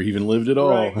never even lived at all.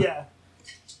 Right, yeah.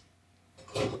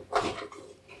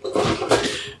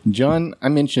 John, I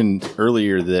mentioned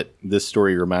earlier that this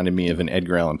story reminded me of an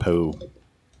Edgar Allan Poe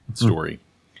story.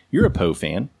 You're a Poe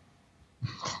fan.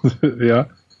 Yeah.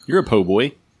 You're a Poe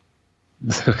boy.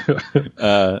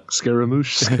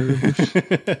 Scaramouche.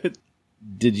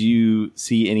 Did you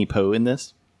see any Poe in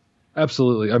this?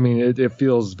 Absolutely. I mean, it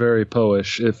feels very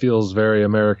Poe-ish. It feels very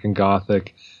American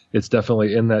Gothic. It's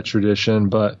definitely in that tradition,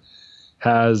 but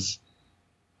has...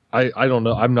 I don't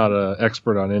know. I'm not an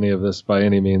expert on any of this by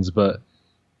any means, but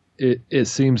it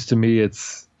seems to me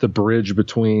it's the bridge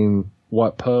between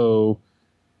what Poe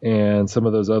and some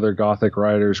of those other Gothic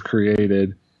writers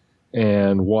created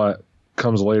and what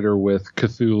comes later with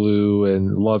Cthulhu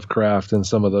and Lovecraft and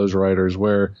some of those writers,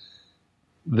 where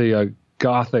the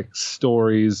Gothic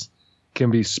stories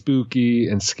can be spooky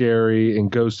and scary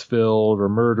and ghost filled or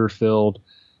murder filled,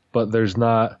 but there's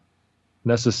not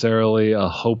necessarily a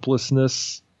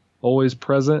hopelessness always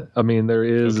present. I mean, there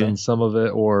is in some of it,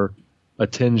 or a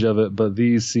tinge of it, but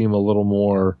these seem a little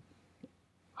more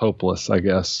hopeless, I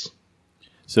guess.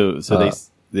 So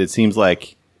it seems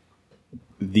like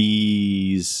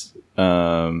these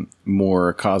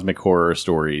more cosmic horror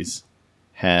stories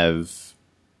have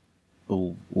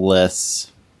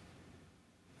less,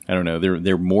 I don't know,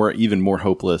 they're more, even more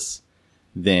hopeless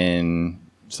than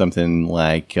something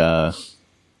like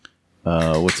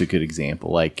what's a good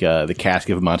example? Like the Cask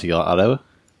of Amontillado.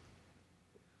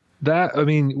 That, I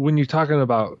mean, when you're talking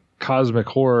about cosmic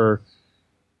horror,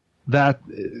 that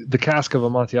the Cask of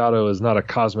Amontillado is not a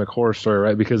cosmic horror story,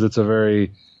 right? Because it's a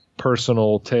very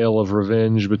personal tale of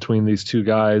revenge between these two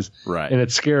guys. Right. And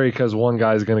it's scary because one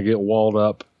guy's going to get walled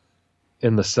up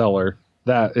in the cellar.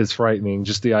 That is frightening.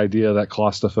 Just the idea of that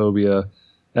claustrophobia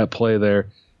at play there.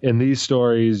 In these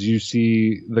stories, you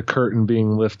see the curtain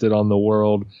being lifted on the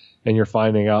world, and you're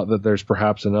finding out that there's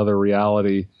perhaps another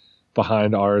reality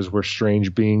behind ours where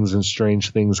strange beings and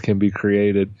strange things can be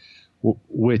created,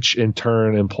 which in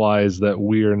turn implies that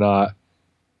we are not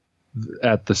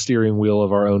at the steering wheel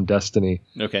of our own destiny.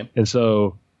 Okay. And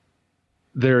so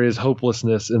there is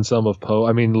hopelessness in some of Poe.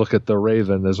 I mean, look at the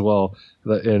Raven as well.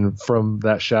 And from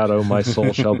that shadow, my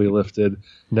soul shall be lifted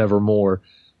nevermore.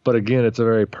 But again, it's a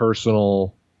very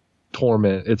personal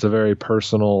torment. It's a very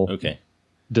personal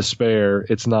despair.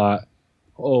 It's not,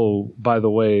 oh, by the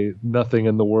way, nothing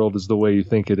in the world is the way you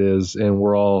think it is, and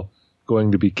we're all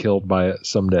going to be killed by it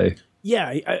someday.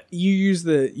 Yeah, you use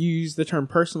the term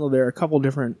personal there a couple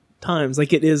different times.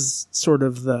 Like, it is sort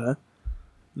of the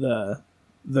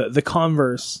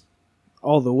converse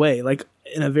all the way. Like,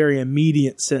 in a very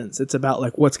immediate sense, it's about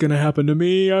like, what's going to happen to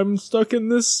me? I'm stuck in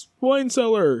this wine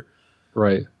cellar.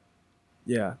 Right.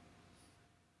 Yeah.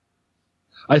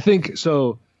 I think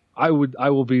so. I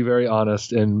will be very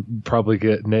honest and probably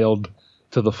get nailed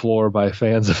to the floor by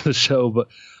fans of the show, but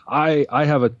I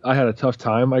had a tough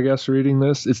time, I guess, reading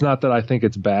this. It's not that I think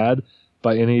it's bad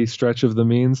by any stretch of the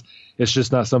means. It's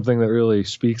just not something that really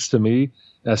speaks to me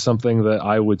as something that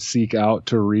I would seek out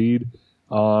to read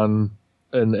on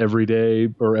an everyday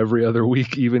or every other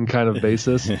week even kind of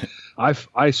basis.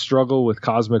 I struggle with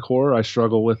cosmic horror. I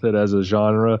struggle with it as a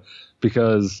genre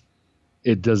because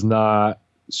it does not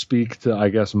speak to, I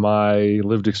guess, my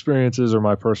lived experiences or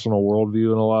my personal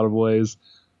worldview in a lot of ways.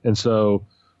 And so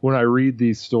when I read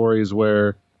these stories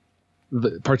where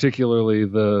particularly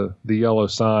the yellow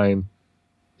sign,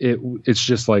 it's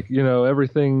just like, you know,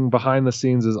 everything behind the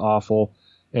scenes is awful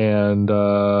and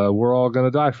we're all going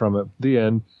to die from it. The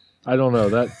end. I don't know.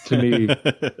 That, to me,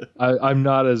 I'm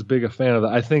not as big a fan of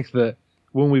that. I think that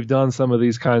when we've done some of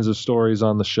these kinds of stories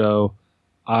on the show,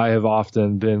 I have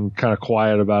often been kind of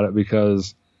quiet about it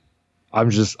because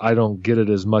I don't get it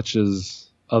as much as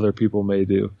other people may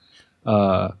do.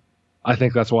 I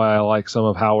think that's why I like some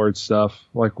of Howard's stuff,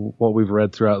 like what we've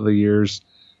read throughout the years,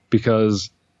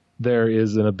 because there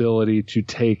is an ability to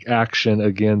take action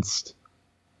against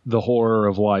the horror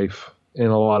of life in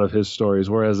a lot of his stories,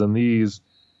 whereas in these,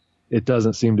 it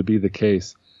doesn't seem to be the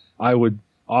case. I would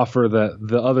offer that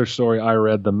the other story I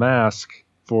read, The Mask,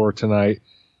 for tonight,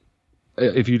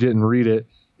 if you didn't read it,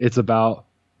 it's about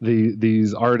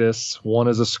these artists. One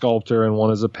is a sculptor and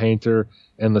one is a painter,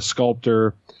 and the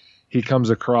sculptor,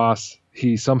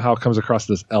 he somehow comes across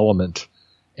this element,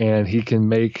 and he can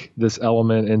make this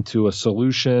element into a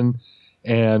solution,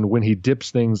 and when he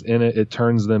dips things in it, it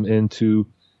turns them into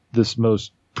this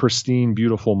most pristine,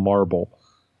 beautiful marble.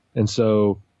 And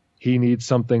so he needs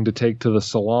something to take to the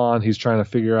salon. He's trying to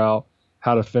figure out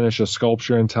how to finish a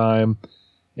sculpture in time,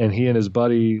 and he and his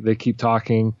buddy, they keep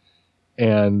talking,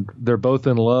 and they're both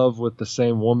in love with the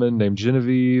same woman named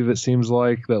Genevieve, it seems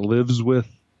like, that lives with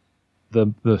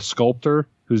the sculptor,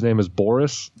 whose name is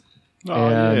Boris.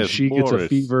 She gets a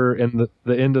fever, and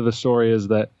the end of the story is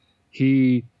that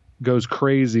he goes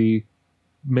crazy,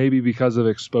 maybe because of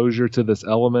exposure to this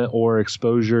element or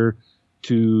exposure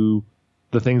to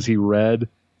the things he read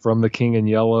from the King in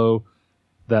Yellow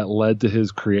that led to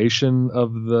his creation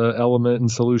of the element and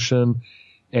solution.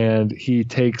 And he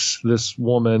takes this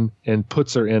woman and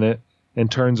puts her in it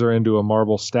and turns her into a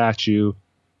marble statue.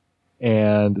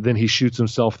 And then he shoots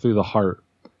himself through the heart.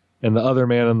 And the other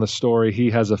man in the story,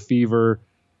 he has a fever,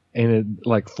 and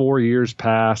like 4 years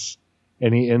pass,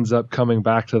 and he ends up coming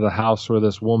back to the house where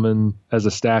this woman as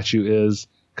a statue is,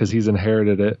 because he's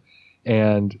inherited it.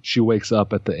 And she wakes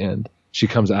up at the end. She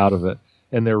comes out of it,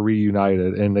 and they're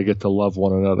reunited, and they get to love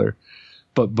one another.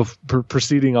 But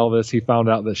preceding all this, he found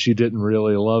out that she didn't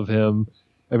really love him,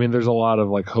 I mean, there's a lot of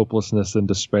like hopelessness and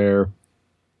despair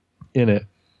in it,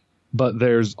 but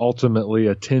there's ultimately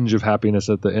a tinge of happiness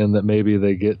at the end that maybe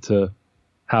they get to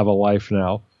have a life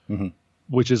now,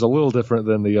 which is a little different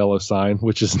than the yellow sign,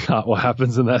 which is not what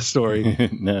happens in that story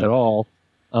at all.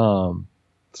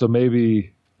 So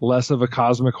maybe less of a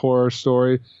cosmic horror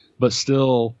story, but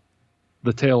still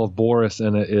the tale of Boris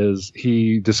in it is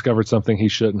he discovered something he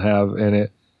shouldn't have, and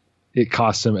it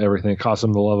costs him everything. It costs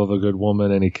him the love of a good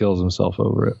woman, and he kills himself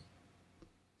over it.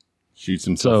 Shoots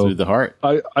himself through the heart.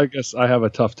 I guess I have a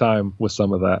tough time with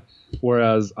some of that.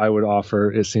 Whereas I would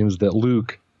offer, it seems that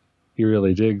Luke, he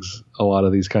really digs a lot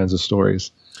of these kinds of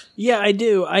stories. Yeah, I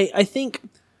do. I think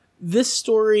this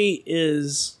story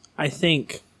is, I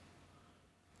think,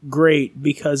 great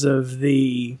because of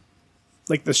the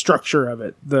structure of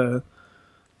it, the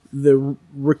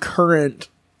recurrent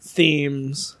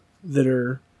themes that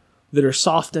are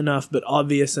soft enough but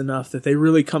obvious enough that they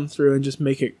really come through and just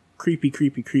make it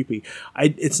creepy.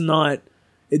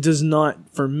 It does not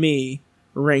for me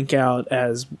rank out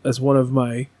as one of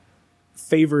my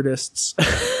favoritists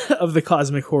of the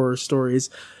cosmic horror stories,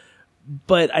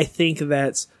 but I think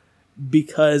that's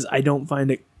because I don't find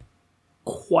it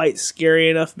quite scary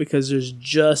enough, because there's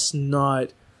just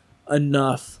not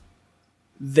enough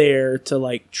there to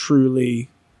like truly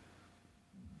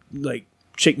like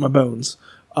shake my bones.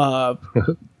 I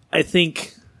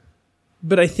think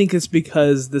it's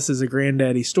because this is a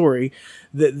granddaddy story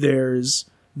that there's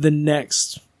the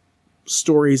next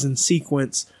stories in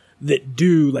sequence that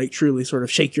do like truly sort of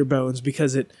shake your bones,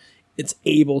 because it's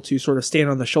able to sort of stand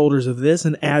on the shoulders of this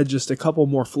and add just a couple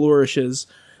more flourishes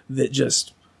that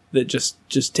just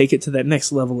take it to that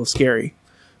next level of scary.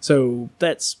 So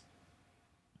that's,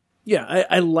 yeah,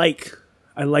 I like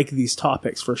these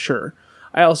topics for sure.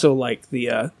 I also like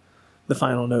the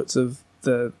final notes of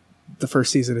the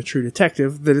first season of True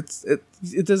Detective, that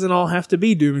it doesn't all have to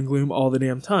be doom and gloom all the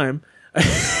damn time,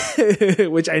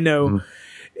 which I know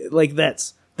like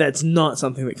that's not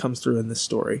something that comes through in this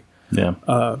story.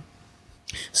 Yeah.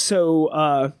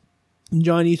 So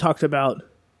John, you talked about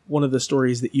one of the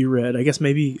stories that you read. I guess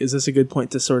maybe is this a good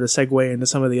point to sort of segue into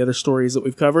some of the other stories that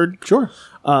we've covered? Sure.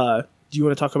 Do you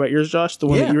want to talk about yours, Josh? The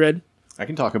one that you read? I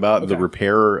can talk about The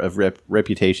Repairer of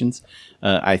Reputations.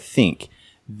 I think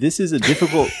this is a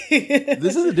difficult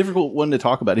one to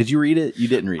talk about. Did you read it? You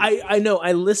didn't read it. I know.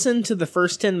 I listened to the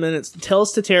first 10 minutes.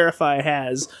 Tales to Terrify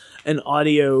has an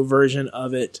audio version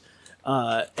of it.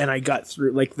 And I got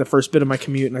through like the first bit of my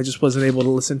commute, and I just wasn't able to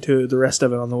listen to the rest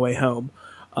of it on the way home.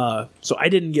 So I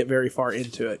didn't get very far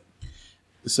into it.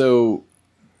 So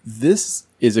this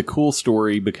is a cool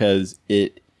story because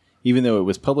even though it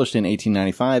was published in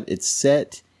 1895, it's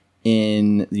set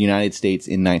in the United States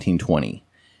in 1920.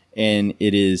 And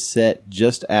it is set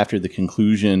just after the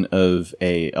conclusion of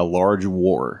a large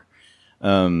war.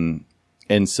 And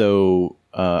so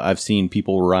I've seen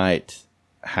people write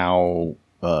how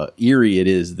eerie it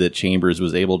is that Chambers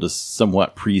was able to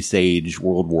somewhat presage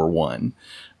World War I.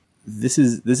 This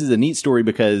is a neat story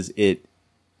because it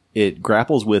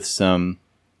grapples with some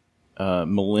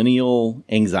millennial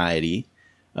anxiety.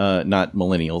 Not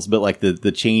millennials, but like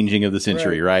the changing of the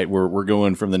century, right? We're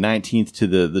going from the 19th to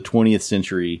the 20th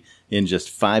century in just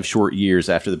 5 short years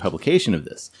after the publication of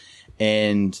this.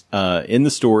 And in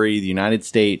the story, the United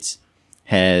States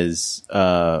has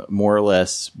more or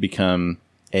less become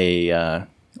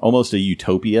almost a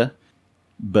utopia,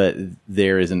 but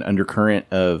there is an undercurrent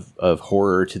of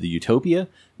horror to the utopia.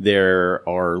 There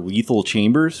are lethal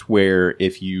chambers where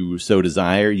if you so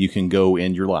desire, you can go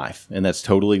end your life, and that's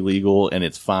totally legal and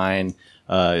it's fine.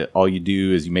 All you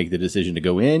do is you make the decision to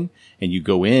go in, and you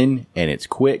go in, and it's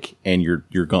quick, and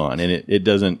you're gone. And it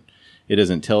doesn't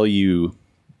tell you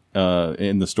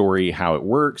in the story how it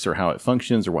works or how it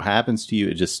functions or what happens to you.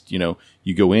 It just,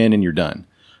 you go in and you're done.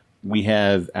 We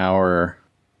have our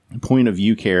point of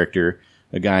view character,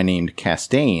 a guy named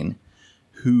Castaigne,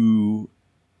 who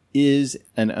is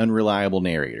an unreliable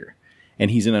narrator. And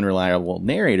he's an unreliable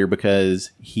narrator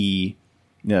because he,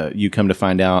 you come to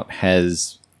find out,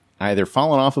 has either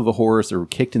fallen off of a horse or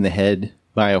kicked in the head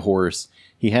by a horse.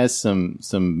 He has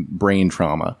some brain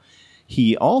trauma.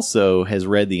 He also has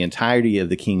read the entirety of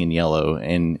The King in Yellow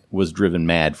and was driven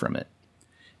mad from it.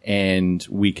 And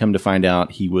we come to find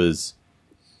out he was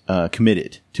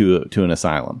committed to an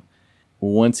asylum.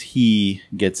 Once he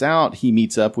gets out, he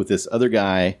meets up with this other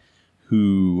guy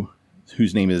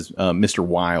whose name is Mr.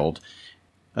 Wilde,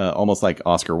 almost like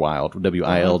Oscar Wilde,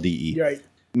 Wilde. Right.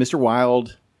 Mr.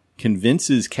 Wilde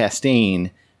convinces Castaigne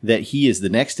that he is the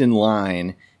next in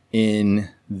line in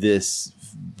this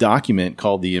document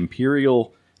called the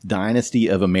Imperial Dynasty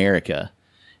of America,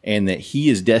 and that he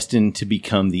is destined to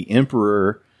become the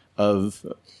emperor of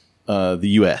the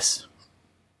U.S.,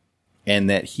 and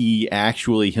that he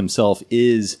actually himself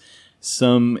is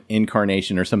some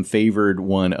incarnation or some favored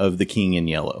one of the King in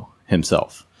Yellow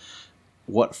himself.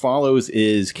 What follows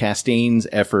is Castaigne's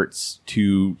efforts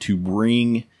to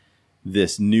bring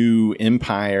this new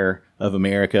empire of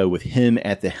America with him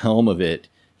at the helm of it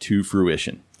to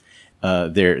fruition.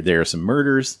 There are some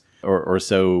murders, or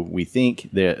so we think.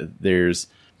 There's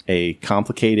a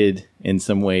complicated, in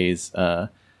some ways,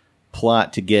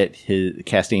 plot to get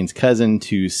Castaigne's cousin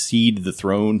to cede the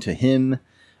throne to him,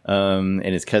 and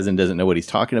his cousin doesn't know what he's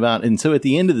talking about. And so at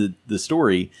the end of the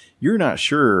story, you're not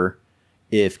sure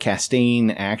if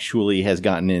Castaigne actually has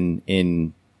gotten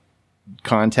in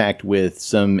contact with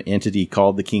some entity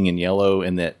called the King in Yellow,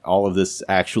 and that all of this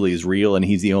actually is real and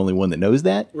he's the only one that knows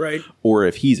that, right? Or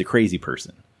if he's a crazy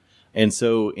person. And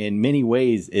so in many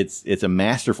ways, it's a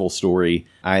masterful story.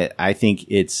 I think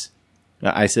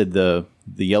I said the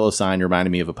Yellow Sign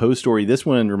reminded me of a Poe story. This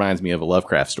one reminds me of a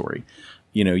Lovecraft story.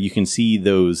 You know, you can see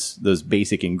those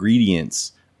basic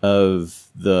ingredients of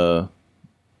the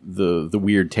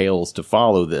weird tales to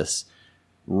follow this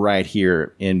right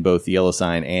here in both the Yellow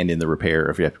Sign and in the Repair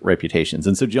of Reputations.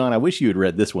 And so, John, I wish you had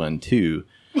read this one too,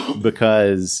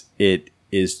 because it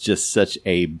is just such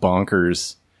a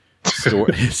bonkers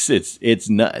story. It's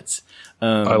nuts.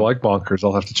 I like bonkers.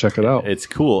 I'll have to check it out. It's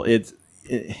cool.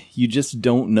 You just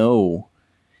don't know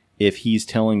if he's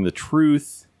telling the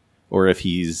truth or if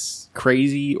he's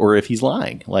crazy or if he's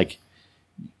lying. Like,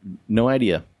 no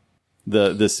idea.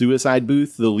 The suicide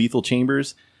booth, the lethal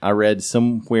chambers, I read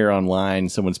somewhere online,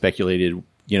 someone speculated,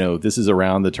 this is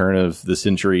around the turn of the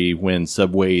century when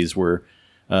subways were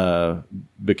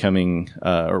becoming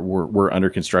or were under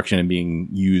construction and being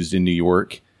used in New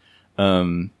York.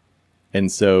 And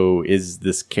so is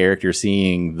this character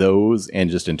seeing those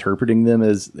and just interpreting them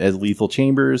as lethal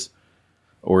chambers?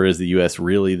 Or is the U.S.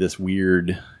 really this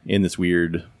weird,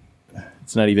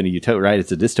 it's not even a utopia, right?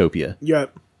 It's a dystopia.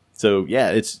 Yep. So, yeah,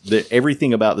 it's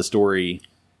everything about the story,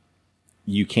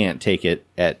 you can't take it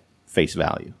at face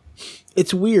value.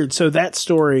 It's weird. So that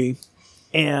story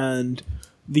and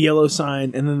the Yellow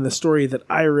Sign and then the story that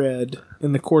I read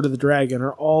in the Court of the Dragon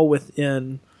are all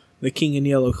within the King in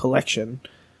Yellow collection.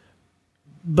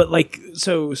 But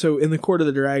so in the Court of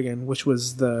the Dragon, which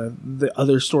was the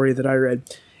other story that I read,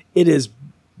 it is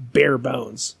bare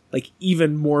bones, like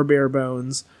even more bare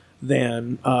bones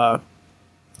than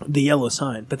the Yellow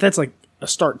Sign. But that's like a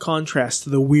stark contrast to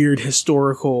the weird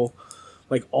historical,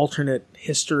 like alternate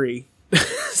history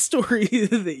story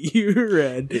that you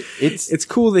read. It's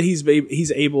cool that he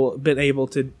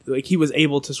was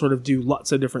able to sort of do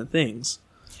lots of different things.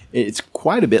 It's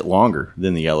quite a bit longer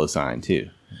than the Yellow Sign too.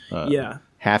 Yeah.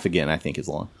 Half again, I think, is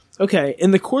long. Okay,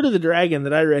 in the Court of the Dragon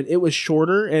that I read, it was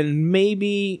shorter, and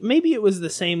maybe it was the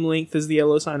same length as the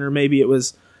Yellow Sign, or maybe it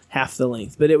was half the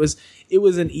length. But it was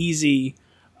an easy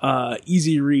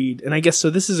read, and I guess so.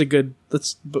 This is a good.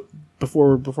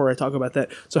 Before I talk about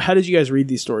that. So, how did you guys read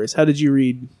these stories? How did you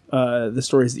read the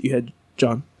stories that you had,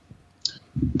 John?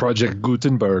 Project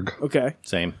Gutenberg. Okay,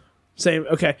 same.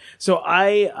 Okay, so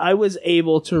I was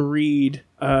able to read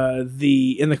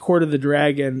in the Court of the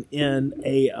Dragon in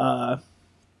a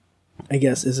I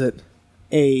guess is it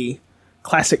a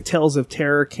classic Tales of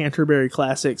Terror Canterbury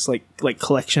Classics like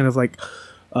collection of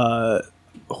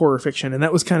horror fiction, and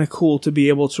that was kind of cool to be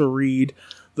able to read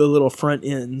the little front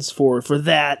ends for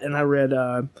that. And I read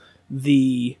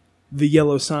the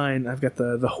Yellow Sign. I've got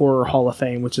the Horror Hall of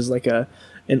Fame, which is like an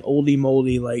oldie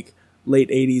moldy like late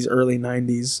 80s early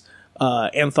 90s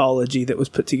anthology that was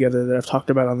put together that I've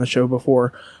talked about on the show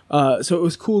before. So it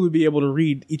was cool to be able to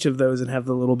read each of those and have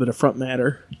the little bit of front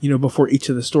matter, before each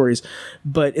of the stories.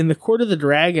 But in the Court of the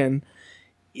Dragon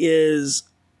is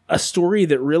a story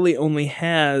that really only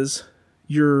has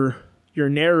your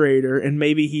narrator, and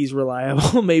maybe he's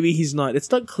reliable, maybe he's not.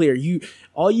 It's not clear.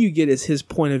 All you get is his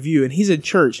point of view, and he's in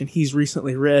church, and he's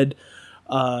recently read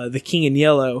The King in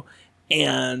Yellow,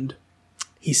 and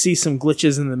he sees some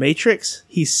glitches in the Matrix.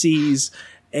 He sees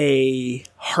a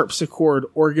harpsichord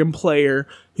organ player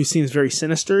who seems very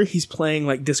sinister. He's playing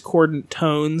like discordant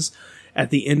tones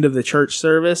at the end of the church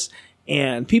service,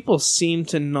 and people seem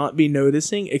to not be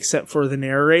noticing except for the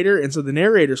narrator. And so the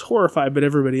narrator's horrified, but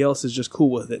everybody else is just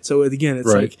cool with it. So again,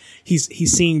 it's right. Like he's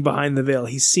seeing behind the veil.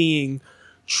 He's seeing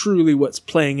truly what's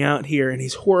playing out here, and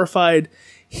he's horrified.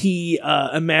 He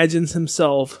imagines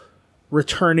himself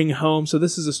returning home. So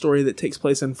this is a story that takes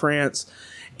place in France,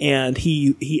 and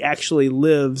he actually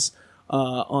lives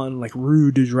on like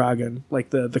Rue du Dragon,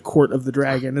 like the Court of the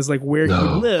Dragon is like where he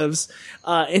lives,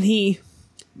 and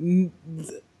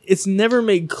it's never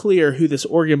made clear who this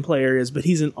organ player is, but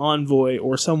he's an envoy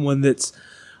or someone that's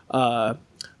a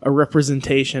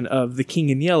representation of the King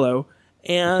in Yellow.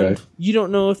 And you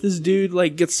don't know if this dude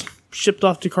like gets shipped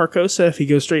off to Carcosa, if he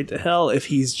goes straight to hell, if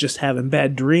he's just having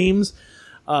bad dreams,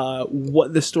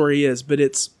 what the story is. But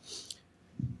it's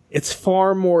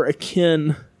far more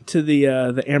akin to the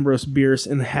Ambrose Bierce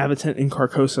inhabitant in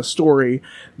Carcosa story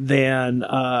than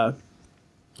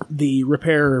the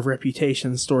Repairer of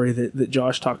Reputation story that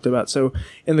Josh talked about. So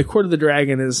in the Court of the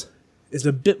Dragon is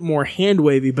a bit more hand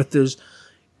wavy, but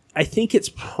I think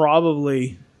it's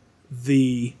probably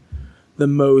the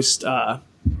most it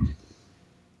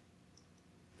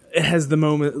has the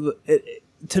moment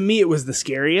to me it was the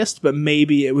scariest, but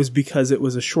maybe it was because it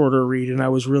was a shorter read and I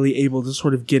was really able to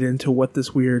sort of get into what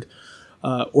this weird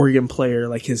organ player,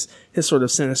 like his sort of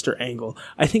sinister angle.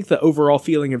 I think the overall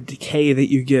feeling of decay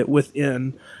that you get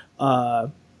within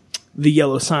the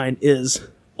Yellow Sign is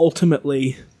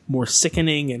ultimately more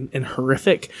sickening and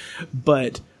horrific,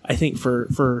 but I think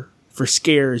for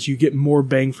scares you get more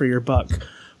bang for your buck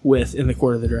with In the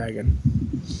Court of the Dragon.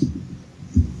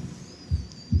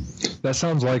 That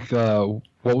sounds like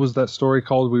what was that story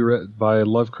called we read by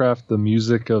Lovecraft, The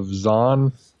Music of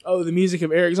Zahn? Oh, The Music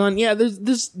of Eric Zahn. Yeah,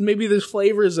 there's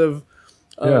flavors of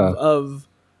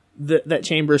that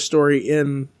Chambers story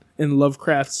in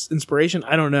Lovecraft's inspiration.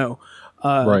 I don't know.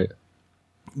 Right.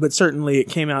 But certainly it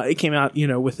came out,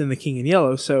 within The King in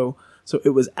Yellow, so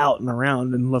it was out and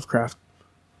around, and Lovecraft,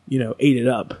 ate it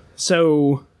up.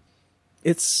 So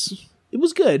it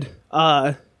was good.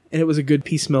 And it was a good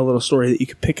piecemeal little story that you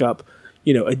could pick up,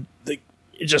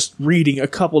 just reading a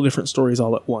couple different stories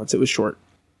all at once. It was short.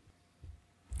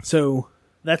 So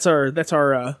that's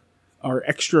our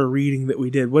extra reading that we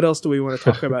did. What else do we want to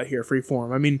talk about here,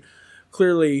 Freeform? I mean,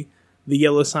 clearly the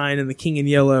Yellow Sign and the King in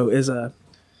Yellow is a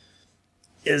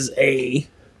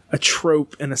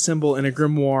trope and a symbol and a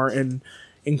grimoire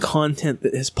and content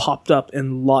that has popped up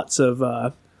in lots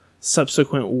of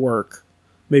subsequent work.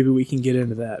 Maybe we can get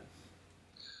into that.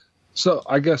 So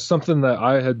I guess something that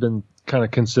I had been kind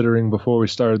of considering before we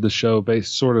started the show,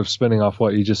 based sort of spinning off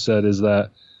what you just said, is that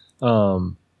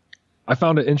I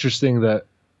found it interesting that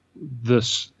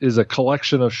this is a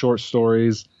collection of short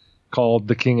stories called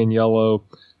The King in Yellow,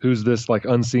 who's this like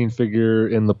unseen figure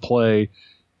in the play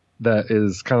that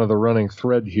is kind of the running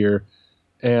thread here.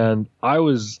 And I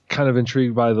was kind of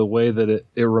intrigued by the way that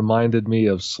it reminded me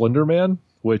of Slender Man,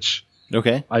 which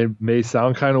I may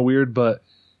sound kind of weird, but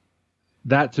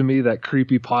that to me, that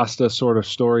creepypasta sort of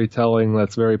storytelling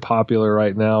that's very popular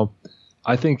right now,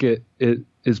 I think it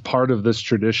is part of this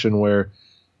tradition where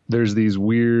there's these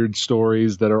weird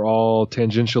stories that are all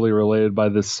tangentially related by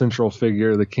this central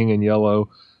figure, the King in Yellow,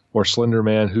 or Slender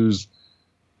Man, whose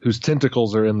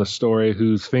tentacles are in the story,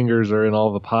 whose fingers are in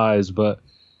all the pies, but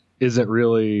isn't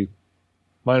really.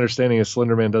 My understanding is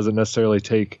Slender Man doesn't necessarily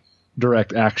take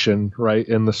direct action, right,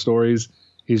 in the stories.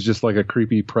 He's just like a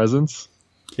creepy presence.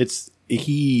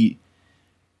 He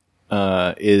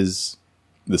is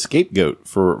the scapegoat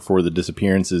for the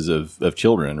disappearances of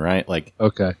children, right? Like,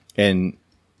 and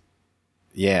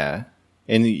yeah,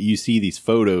 and you see these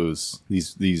photos,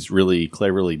 these really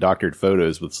cleverly doctored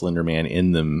photos with Slender Man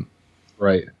in them,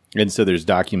 right? And so there's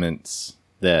documents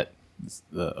that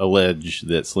allege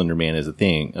that Slender Man is a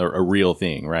thing, or a real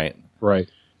thing, right? Right.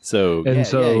 So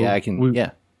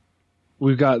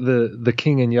We've got the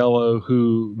King in Yellow,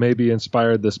 who maybe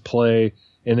inspired this play,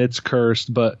 and it's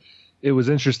cursed. But it was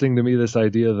interesting to me, this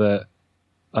idea that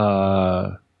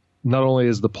not only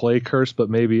is the play cursed, but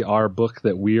maybe our book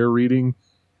that we are reading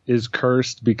is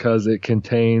cursed because it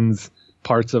contains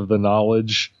parts of the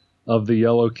knowledge of the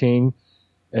Yellow King.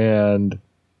 And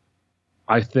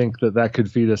I think that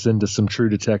could feed us into some True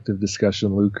Detective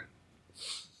discussion, Luke.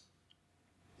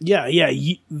 Yeah.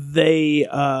 They...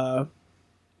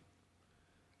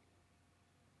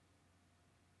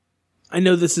 I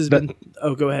know this has been...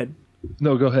 Oh, go ahead.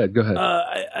 No, go ahead.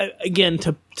 Again,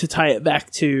 to tie it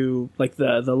back to like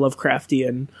the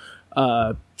Lovecraftian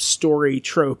story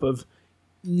trope of,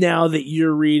 now that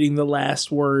you're reading the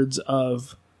last words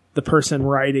of the person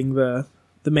writing the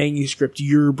manuscript,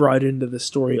 you're brought into the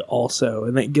story also,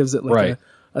 and that gives it like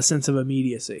a sense of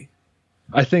immediacy.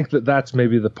 I think that's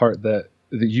maybe the part that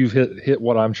you've hit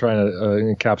what I'm trying to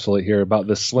encapsulate here about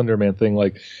this Slender Man thing.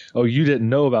 Like, oh, you didn't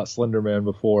know about Slender Man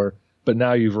before, but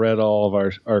now you've read all of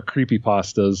our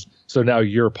creepypastas, so now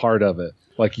you're part of it.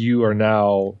 Like, you're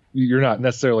not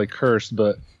necessarily cursed,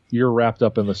 but you're wrapped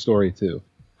up in the story too.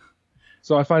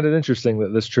 So I find it interesting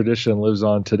that this tradition lives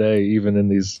on today, even in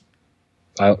these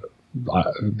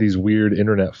weird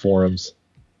internet forums.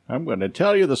 I'm going to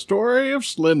tell you the story of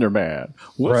Slender Man.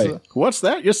 What's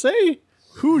that you say?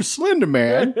 Who's Slender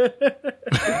Man?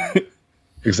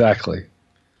 Exactly.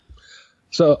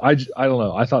 So I don't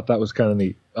know. I thought that was kind of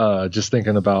neat. Just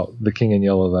thinking about the King in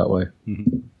Yellow that way.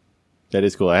 Mm-hmm. That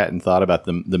is cool. I hadn't thought about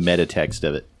the meta text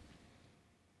of it.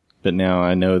 But now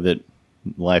I know that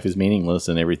life is meaningless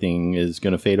and everything is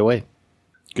going to fade away.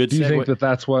 Good. Do you think that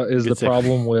that's what is the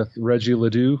problem with Reggie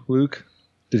Ledoux, Luke?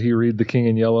 Did he read The King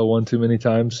in Yellow one too many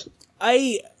times?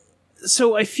 I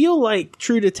feel like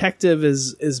True Detective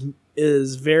is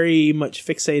very much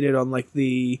fixated on like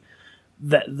the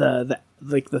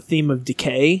theme of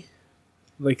decay,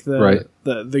 like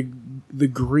the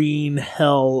green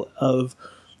hell of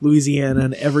Louisiana,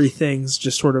 and everything's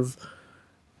just sort of,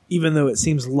 even though it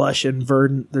seems lush and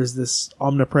verdant, there's this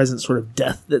omnipresent sort of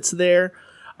death that's there.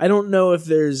 I don't know if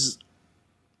there's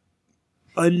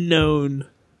unknown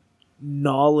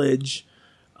knowledge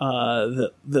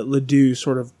that Ledoux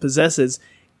sort of possesses.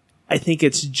 I think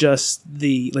it's just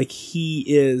he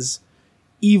is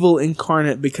evil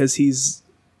incarnate because he's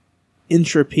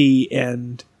entropy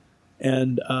and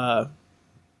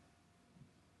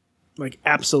like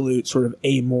absolute sort of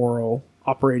amoral,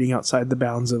 operating outside the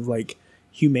bounds of like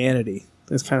humanity.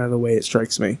 That's kind of the way it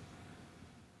strikes me.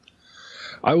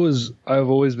 I've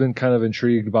always been kind of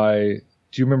intrigued by, do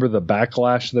you remember the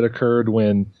backlash that occurred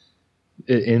when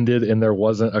it ended and there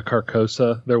wasn't a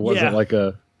Carcosa? There wasn't like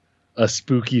a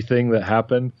spooky thing that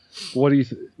happened. What do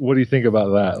you think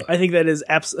about that? I think that is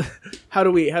how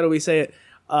do we say it?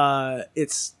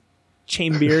 It's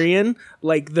Chamberian,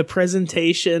 like the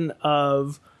presentation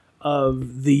of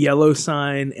the yellow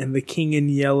sign and the King in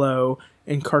Yellow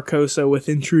and Carcosa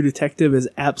within True Detective is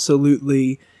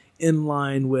absolutely in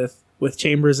line with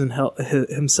Chambers and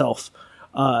himself.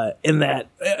 In that,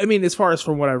 I mean, as far as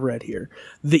from what I've read here,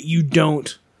 that you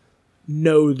don't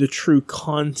know the true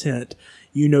content,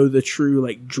 you know the true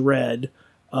like dread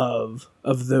of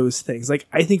those things. Like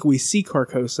I think we see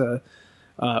Carcosa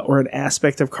or an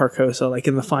aspect of Carcosa like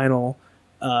in the final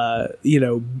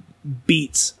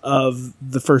beats of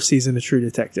the first season of True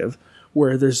Detective,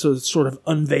 where there's a sort of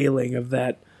unveiling of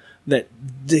that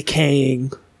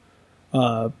decaying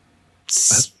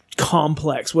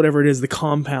complex, whatever it is, the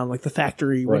compound, like the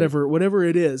factory, whatever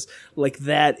it is, like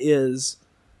that is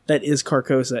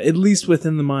Carcosa, at least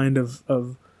within the mind of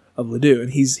Ledoux,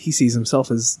 and he sees himself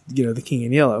as the King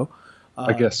in Yellow.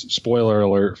 I guess spoiler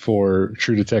alert for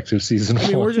True Detective season 1. I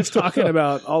mean, we're just talking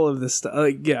about all of this stuff.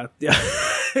 Like, yeah.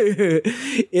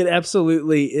 It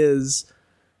absolutely is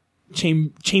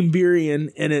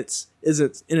Chamberian in its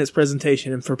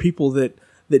presentation, and for people that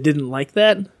didn't like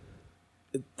that,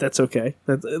 that's okay.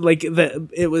 That's like that.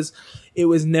 It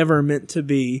was never meant to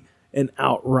be an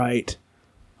outright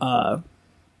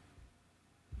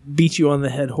beat you on the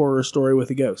head horror story with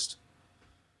a ghost.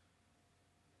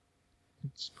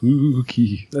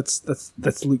 Spooky.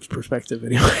 That's Luke's perspective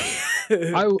anyway.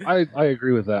 I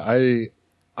agree with that.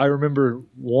 I remember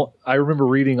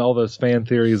reading all those fan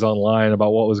theories online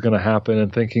about what was going to happen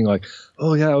and thinking like,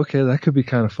 oh yeah, okay, that could be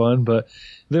kind of fun. But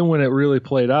then when it really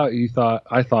played out,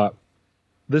 I thought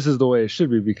this is the way it should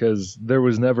be, because there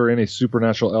was never any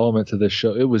supernatural element to this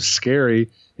show. It was scary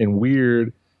and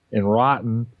weird and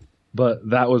rotten, but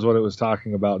that was what it was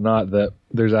talking about, not that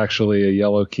there's actually a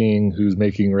Yellow King who's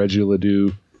making Reggie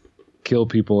Ledoux kill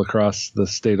people across the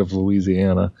state of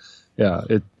Louisiana. Yeah,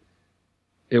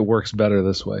 it works better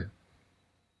this way.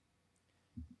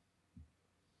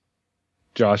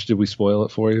 Josh, did we spoil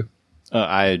it for you?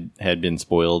 I had been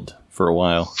spoiled for a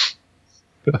while.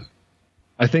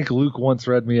 I think Luke once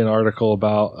read me an article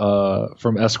about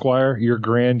from Esquire, your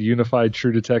grand unified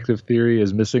True Detective theory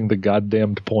is missing the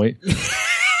goddamned point.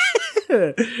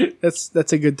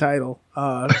 That's a good title.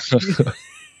 That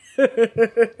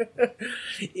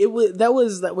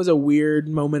was a weird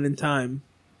moment in time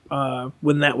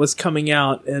when that was coming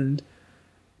out, and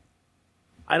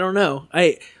I don't know.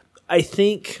 I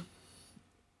think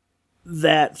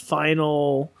that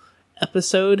final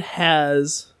episode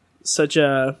has such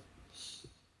an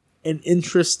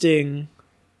interesting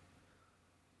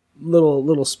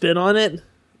little spin on it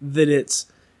that it's,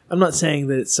 I'm not saying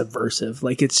that it's subversive,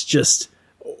 like it's just,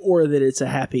 or that it's a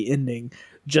happy ending,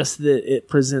 just that it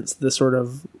presents the sort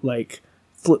of like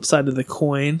flip side of the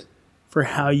coin for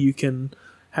how you can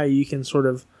sort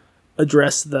of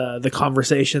address the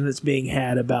conversation that's being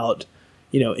had about,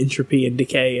 entropy and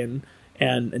decay and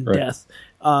right. Death.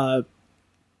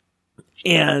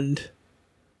 And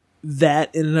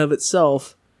that in and of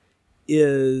itself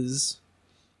is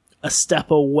a step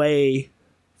away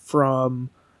from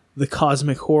the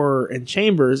cosmic horror and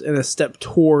Chambers and a step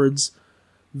towards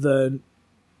the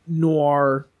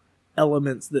noir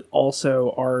elements that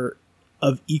also are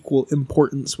of equal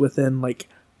importance within like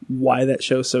why that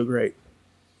show's so great.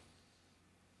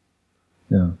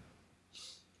 Yeah.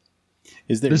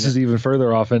 This is even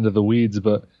further off into the weeds,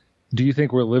 but do you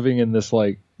think we're living in this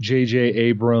like J.J.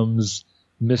 Abrams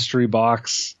mystery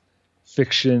box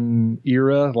fiction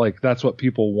era? Like that's what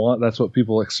people want, that's what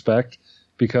people expect,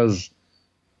 because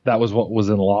that was what was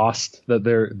in Lost, that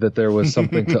there was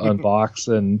something to unbox,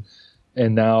 and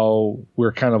now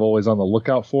we're kind of always on the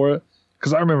lookout for it.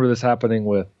 Because I remember this happened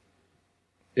with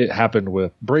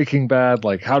Breaking Bad.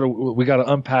 Like, we got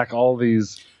to unpack all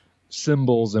these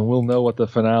symbols and we'll know what the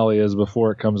finale is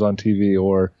before it comes on TV.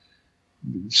 Or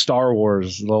Star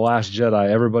Wars, The Last Jedi.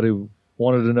 Everybody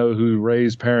wanted to know who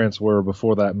Rey's parents were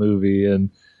before that movie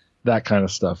and that kind of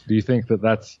stuff. Do you think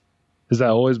has that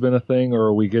always been a thing, or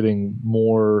are we getting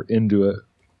more into it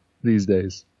these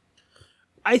days?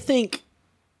 I think,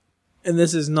 and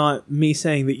this is not me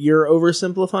saying that you're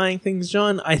oversimplifying things,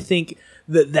 John, I think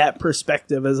that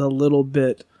perspective is a little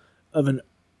bit of an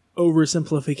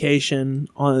oversimplification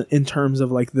in terms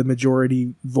of like the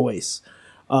majority voice.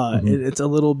 It's a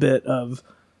little bit of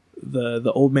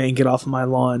the old man get off of my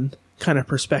lawn kind of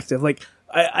perspective. Like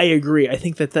I agree. I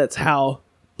think that's how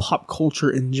pop culture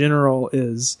in general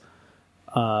is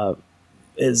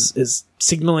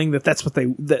signaling that's what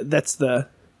that's the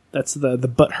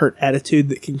butthurt attitude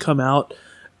that can come out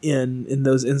in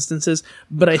those instances.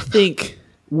 But I think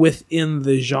within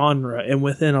the genre and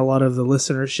within a lot of the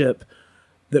listenership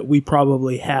that we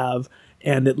probably have,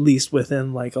 and at least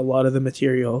within like a lot of the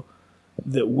material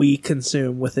that we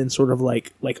consume within sort of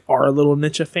like our little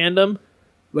niche of fandom,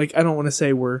 like I don't want to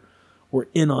say we're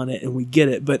in on it and we get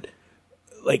it, but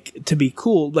like to be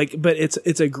cool, like, but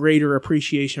it's a greater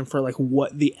appreciation for like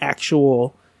what the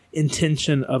actual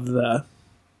intention of the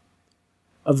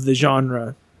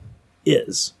genre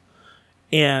is.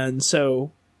 And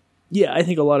so yeah, I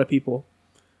think a lot of people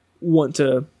want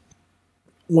to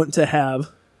have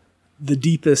the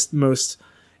deepest, most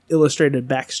illustrated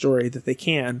backstory that they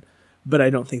can, but I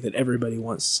don't think that everybody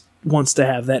wants to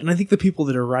have that. And I think the people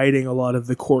that are writing a lot of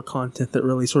the core content that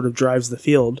really sort of drives the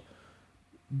field,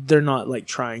 they're not like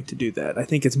trying to do that. I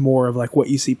think it's more of like what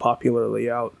you see popularly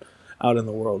out in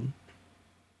the world.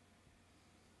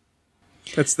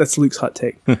 That's Luke's hot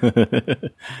take.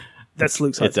 That's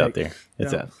Luke's hot take. It's out there.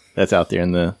 That's out there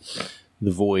in the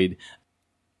void.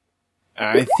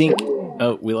 I think.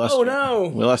 Oh, we lost. Oh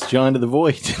no! We lost John to the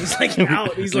void. He's like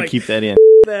out. He's like, keep that in.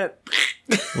 That.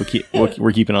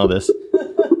 We're keeping all this.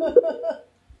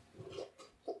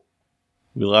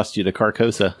 We lost you to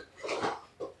Carcosa,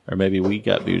 or maybe we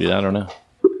got booted. I don't know.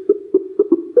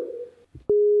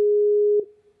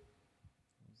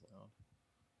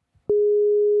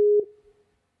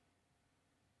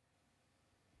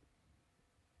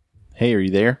 Hey, are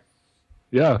you there?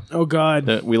 Yeah. Oh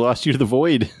God. We lost you to the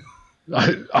void.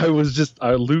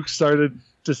 Luke started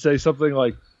to say something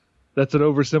like, that's an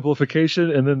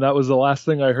oversimplification, and then that was the last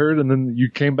thing I heard, and then you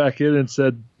came back in and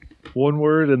said one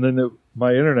word, and then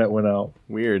my internet went out.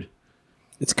 Weird.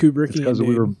 It's Kubrick. Because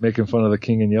we were making fun of the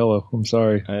King in Yellow. I'm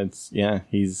sorry.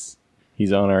 He's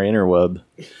on our interweb.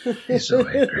 He's so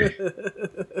angry.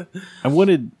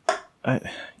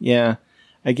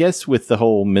 I guess with the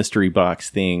whole mystery box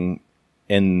thing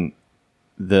and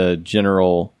the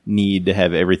general need to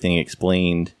have everything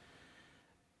explained,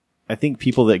 I think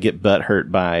people that get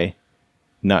butthurt by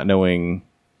not knowing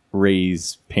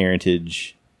Rey's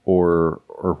parentage or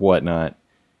whatnot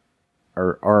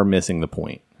are missing the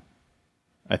point.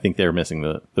 I think they're missing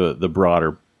the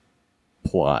broader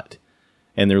plot,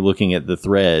 and they're looking at the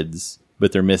threads,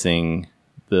 but they're missing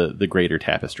the greater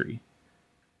tapestry.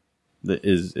 That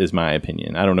is my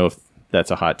opinion. I don't know if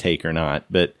that's a hot take or not,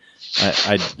 but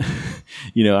I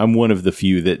I'm one of the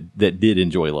few that did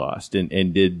enjoy Lost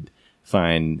and did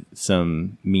find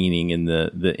some meaning in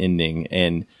the ending.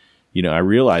 And, I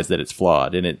realize that it's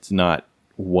flawed and it's not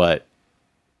what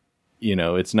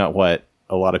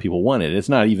a lot of people wanted. It's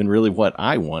not even really what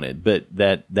I wanted, but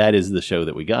that is the show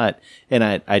that we got. And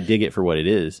I dig it for what it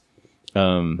is.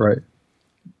 Right.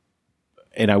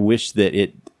 And I wish that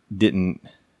it didn't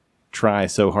try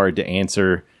so hard to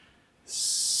answer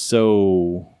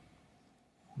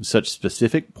such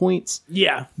specific points.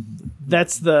 Yeah,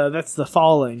 that's the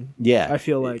falling. Yeah, I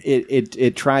feel like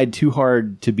it tried too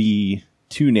hard to be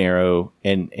too narrow,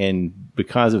 and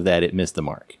because of that, it missed the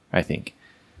mark, I think.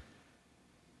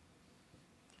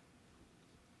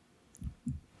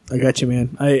 I got you,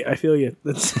 man. I feel you.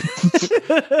 That's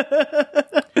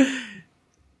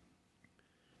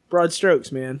broad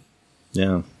strokes, man.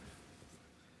 Yeah.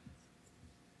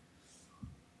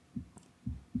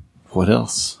 What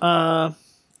else?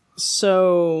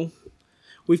 So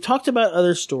we've talked about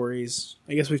other stories.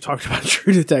 I guess we've talked about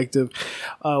True Detective.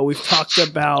 We've talked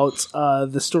about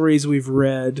the stories we've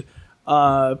read.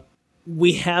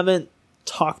 We haven't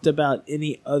talked about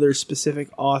any other specific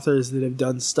authors that have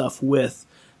done stuff with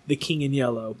The King in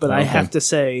Yellow, but I have to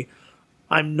say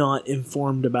I'm not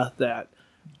informed about that.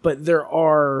 But there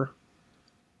are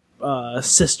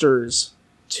sisters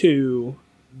to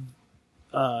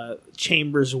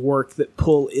Chambers' work that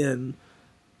pull in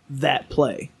that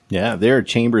play. Yeah, there are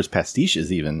Chambers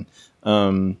pastiches even.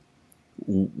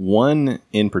 One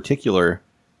in particular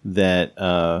that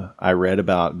I read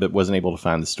about but wasn't able to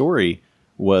find the story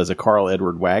was a Carl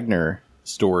Edward Wagner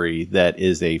story that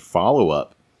is a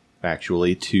follow-up,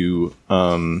 actually, to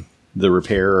The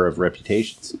Repairer of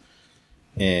Reputations.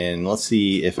 And let's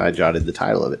see if I jotted the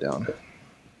title of it down.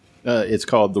 It's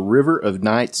called The River of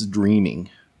Nights Dreaming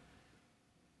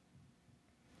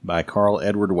by Carl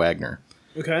Edward Wagner.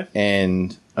 Okay.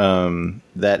 And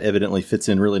that evidently fits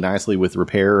in really nicely with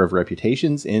Repairer of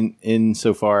Reputations in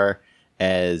so far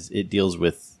as it deals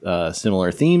with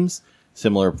similar themes,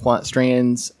 similar plot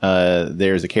strands.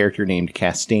 There's a character named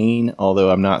Castaigne,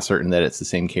 although I'm not certain that it's the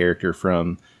same character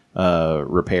from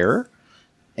Repairer.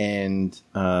 And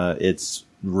it's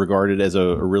regarded as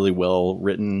a really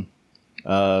well-written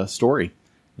story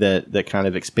that kind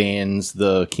of expands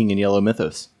the King in Yellow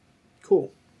mythos.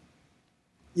 Cool.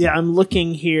 Yeah, I'm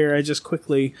looking here. I just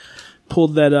quickly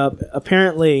pulled that up.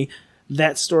 Apparently,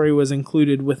 that story was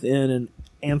included within an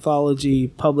anthology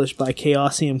published by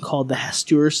Chaosium called The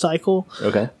Hastur Cycle.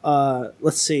 Okay.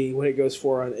 Let's see what it goes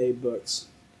for on Abe Books.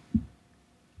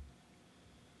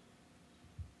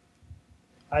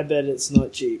 I bet it's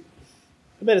not cheap.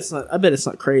 I bet it's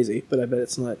not crazy, but I bet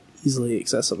it's not easily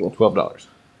accessible. $12.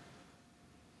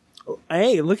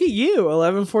 Hey, look at you,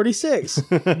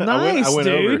 $11.46. Nice, I went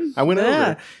dude.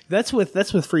 over. That's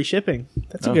with free shipping.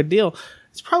 That's a good deal.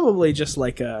 It's probably just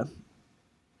like a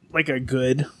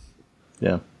good,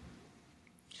 Yeah.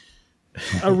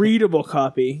 a readable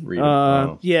copy.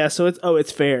 Wow. Yeah. So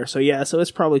it's fair. So yeah. So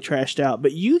it's probably trashed out,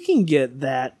 but you can get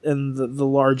that in the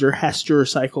larger Hastur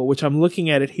Cycle, which I'm looking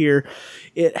at it here.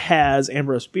 It has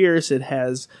Ambrose Bierce. It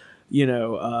has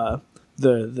the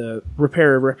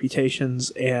Repair of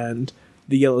Reputations and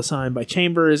The Yellow Sign by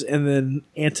Chambers, and then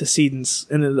antecedents,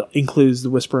 and it includes The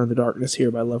Whisper in the Darkness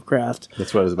here by Lovecraft.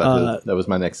 That's what I was about to... That was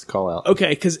my next call out. Okay,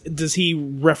 because does he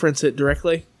reference it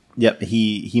directly? Yep,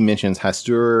 he mentions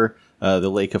Hastur, the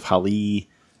Lake of Hali,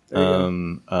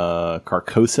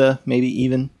 Carcosa, maybe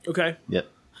even. Okay. Yep.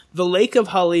 The Lake of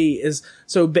Hali is...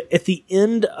 So at the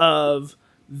end of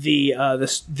the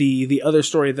other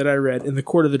story that I read, in The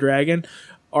Court of the Dragon,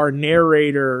 our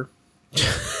narrator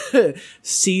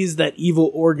sees that evil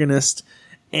organist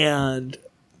and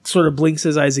sort of blinks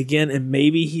his eyes again, and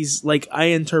maybe he's like, I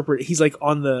interpret, he's like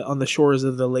on the shores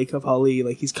of the Lake of Hali,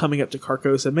 like he's coming up to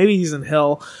Carcosa. Maybe he's in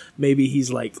hell, maybe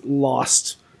he's like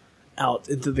lost out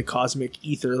into the cosmic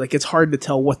ether. Like it's hard to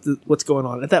tell what's going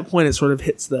on. At that point it sort of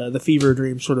hits the fever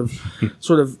dream sort of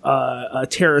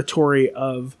territory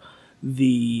of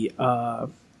the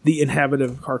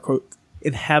inhabitant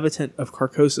of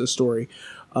Carcosa story.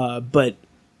 But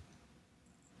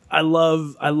I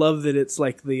love that it's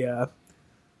like the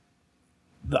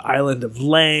island of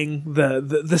Lang,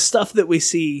 the stuff that we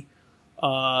see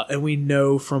and we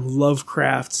know from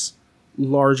Lovecraft's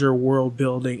larger world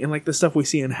building, and like the stuff we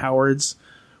see in Howard's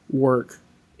work.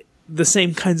 The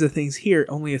same kinds of things here,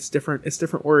 only it's different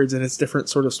words and it's different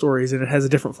sort of stories, and it has a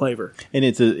different flavor. And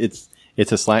it's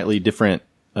a slightly different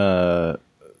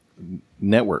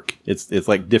network. It's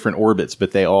like different orbits,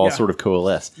 but they all sort of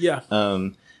coalesce. Yeah.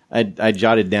 I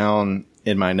jotted down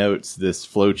in my notes this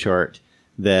flow chart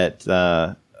that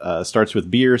starts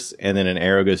with Bierce, and then an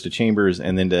arrow goes to Chambers,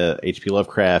 and then to H.P.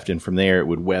 Lovecraft, and from there it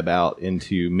would web out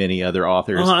into many other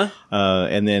authors.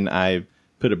 And then I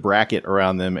put a bracket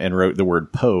around them and wrote the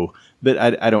word Poe, but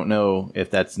I don't know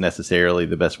if that's necessarily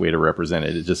the best way to represent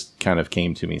it. It just kind of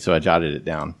came to me, so I jotted it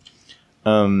down.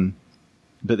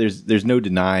 But there's no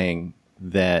denying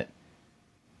that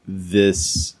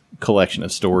this collection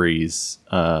of stories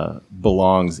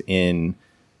belongs in,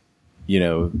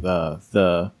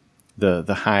 the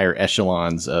higher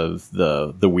echelons of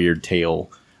the weird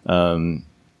tale.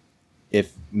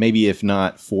 If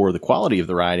not for the quality of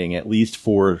the writing, at least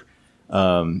for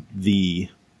the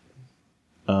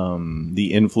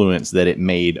influence that it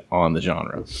made on the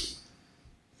genre.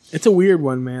 It's a weird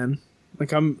one, man.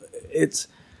 Like I'm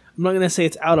not going to say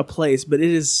it's out of place, but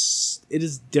it is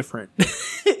different.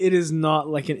 It is not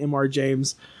like an M.R.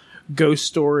 James ghost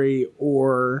story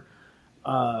or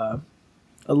a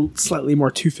slightly more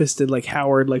two-fisted like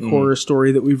Howard horror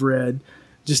story that we've read.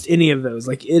 just any of those.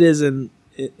 Like it is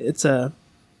it's a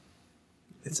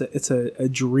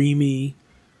dreamy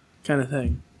kind of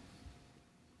thing.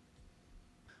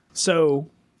 So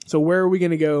where are we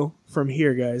going to go from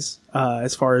here, guys?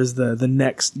 As far as the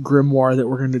next grimoire that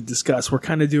we're going to discuss, we're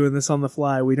kind of doing this on the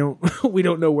fly. We don't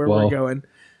know where we're going.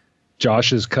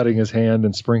 Josh is cutting his hand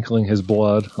and sprinkling his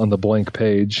blood on the blank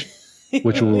page,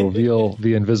 which will reveal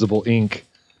the invisible ink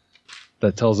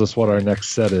that tells us what our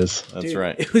next set is. That's Dude,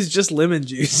 right. It was just lemon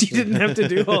juice. You didn't have to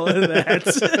do all of that.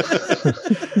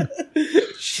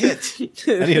 Shit.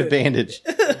 I need a bandage.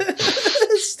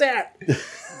 Stat.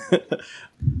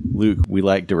 Luke, we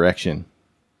like direction,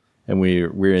 and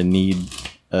we're in need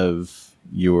of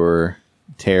your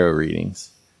tarot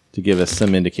readings to give us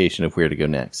some indication of where to go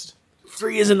next.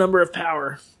 3 is a number of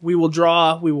power. We will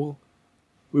draw. We will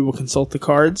consult the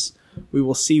cards. We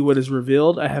will see what is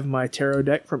revealed. I have my tarot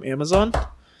deck from Amazon.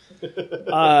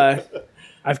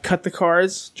 I've cut the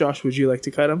cards. Josh, would you like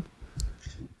to cut them?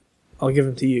 I'll give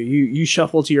them to you. You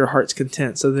shuffle to your heart's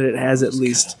content so that it has at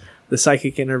least the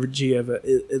psychic energy of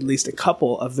at least a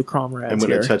couple of the Cromrads. I'm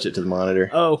going to touch it to the monitor.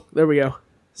 Oh, there we go.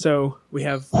 So we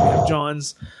have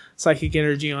John's psychic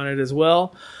energy on it as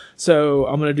well. So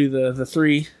I'm going to do the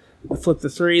 3. Flip the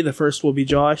 3. The first will be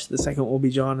Josh. The second will be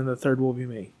John, and the third will be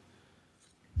me.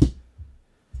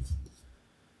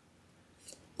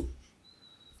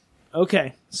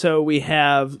 Okay, so we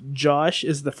have Josh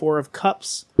is the 4 of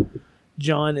Cups,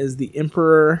 John is the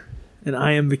Emperor, and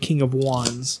I am the King of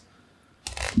Wands.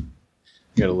 You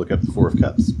got to look up the 4 of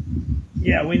Cups.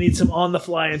 Yeah, we need some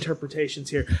on-the-fly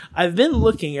interpretations here. I've been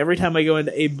looking every time I go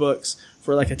into Abe Books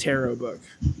for like a tarot book,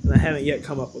 and I haven't yet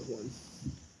come up with one.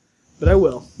 But I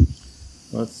will.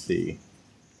 Let's see.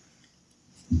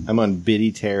 I'm on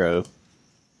Biddy Tarot.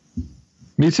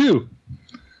 Me too.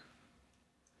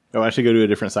 Oh, I should go to a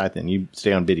different site then. You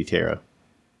stay on Biddy Tarot.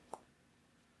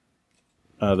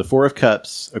 The 4 of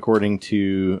Cups, according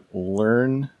to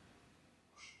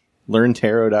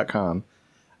learntarot.com.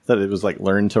 I thought it was like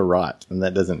learn to rot, and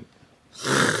that doesn't.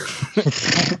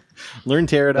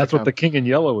 Learntarot.com. That's what the King in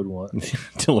Yellow would want.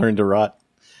 To learn to rot.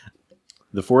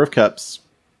 The 4 of Cups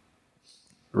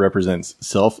represents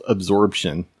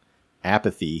self-absorption,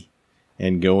 apathy,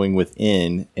 and going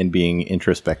within and being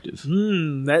introspective.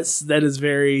 That is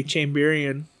very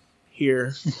Chamberian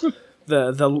here.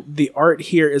 The art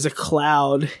here is a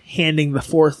cloud handing the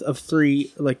 4th of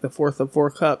 3, like the 4th of 4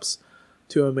 cups,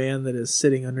 to a man that is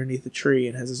sitting underneath a tree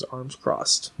and has his arms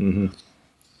crossed. Mm-hmm.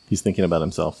 He's thinking about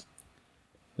himself.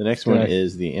 The next one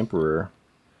is the Emperor.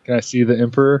 Can I see the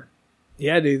Emperor?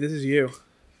 Yeah, dude, this is you.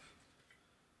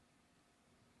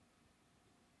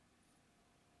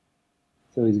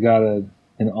 So he's got an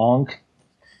Ankh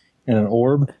and an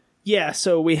orb. Yeah,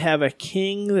 so we have a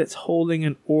king that's holding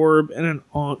an orb and an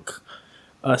Ankh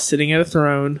sitting at a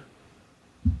throne.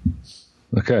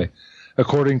 Okay.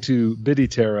 According to Biddy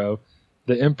Tarot,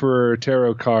 the Emperor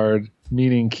Tarot card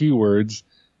meaning keywords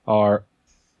are,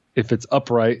 if it's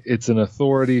upright, it's an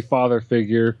authority father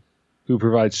figure who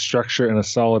provides structure and a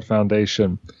solid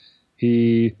foundation.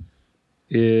 He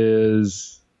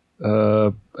is,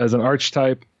 as an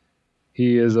archetype,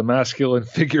 he is a masculine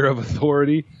figure of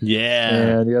authority. Yeah.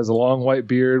 And he has a long white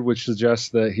beard, which suggests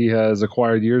that he has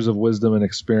acquired years of wisdom and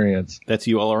experience. That's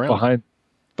you all around.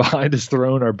 Behind his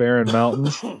throne are barren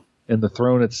mountains, and the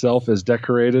throne itself is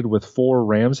decorated with 4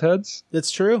 ram's heads.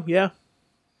 That's true, yeah.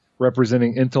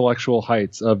 Representing intellectual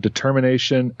heights of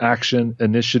determination, action,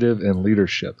 initiative, and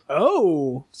leadership.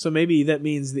 Oh, so maybe that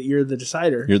means that you're the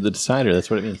decider. You're the decider. That's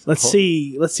what it means. Let's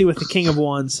see what the King of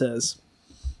Wands says.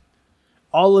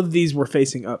 All of these were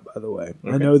facing up, by the way.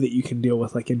 Okay. I know that you can deal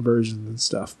with like inversions and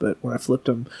stuff, but when I flipped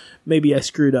them, maybe I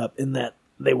screwed up in that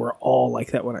they were all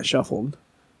like that when I shuffled.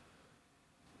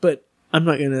 But I'm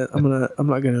not gonna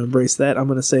embrace that. I'm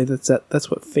gonna say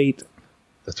that's what fate.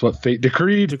 That's what fate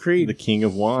decreed. The King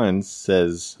of Wands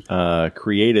says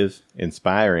creative,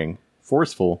 inspiring,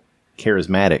 forceful,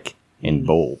 charismatic, and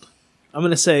bold. I'm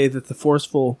gonna say that the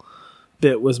forceful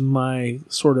bit was my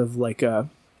sort of like a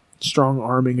strong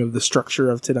arming of the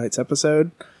structure of tonight's episode,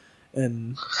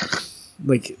 and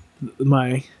like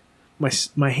my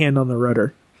hand on the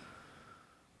rudder,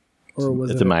 or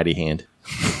was it's a mighty hand.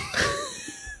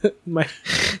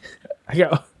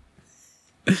 Yeah,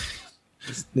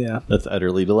 that's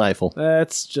utterly delightful.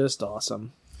 That's just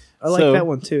awesome. I like that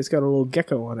one too. It's got a little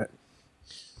gecko on it.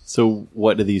 So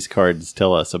what do these cards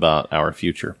tell us about our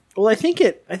future? Well, I think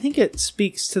it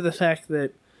speaks to the fact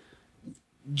that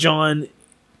John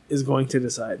is going to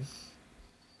decide.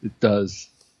 It does.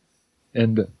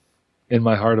 And in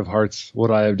my heart of hearts,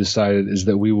 what I have decided is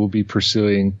that we will be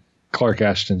pursuing Clark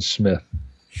Ashton Smith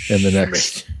in the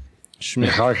next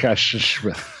Schmidt.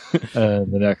 The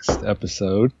next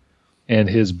episode, and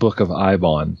his Book of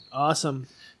Ibon. Awesome.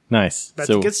 Nice. About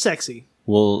to get sexy.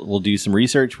 We'll do some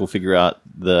research. We'll figure out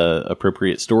the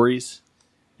appropriate stories,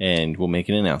 and we'll make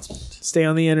an announcement. Stay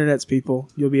on the internets, people.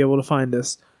 You'll be able to find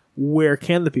us. Where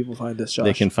can the people find us, Josh?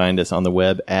 They can find us on the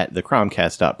web at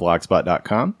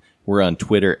thecromcast.blogspot.com. We're on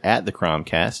Twitter at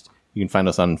thecromcast. You can find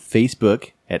us on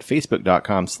Facebook at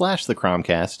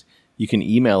facebook.com/thecromcast. You can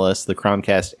email us,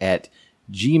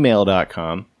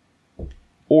 thecromcast@gmail.com.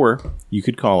 Or you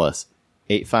could call us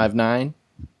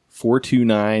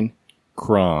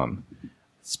 859-429-CROM.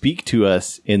 Speak to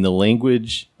us in the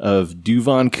language of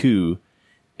Duvan Ku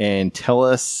and tell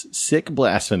us sick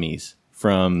blasphemies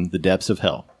from the depths of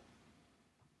hell.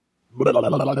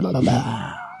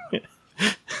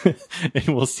 And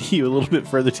we'll see you a little bit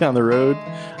further down the road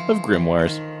of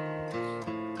Grimoires.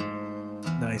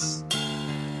 Nice.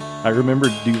 I remember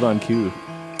Duvan Ku.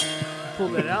 Pull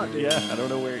that out, dude. Yeah, I don't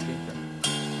know where it came from.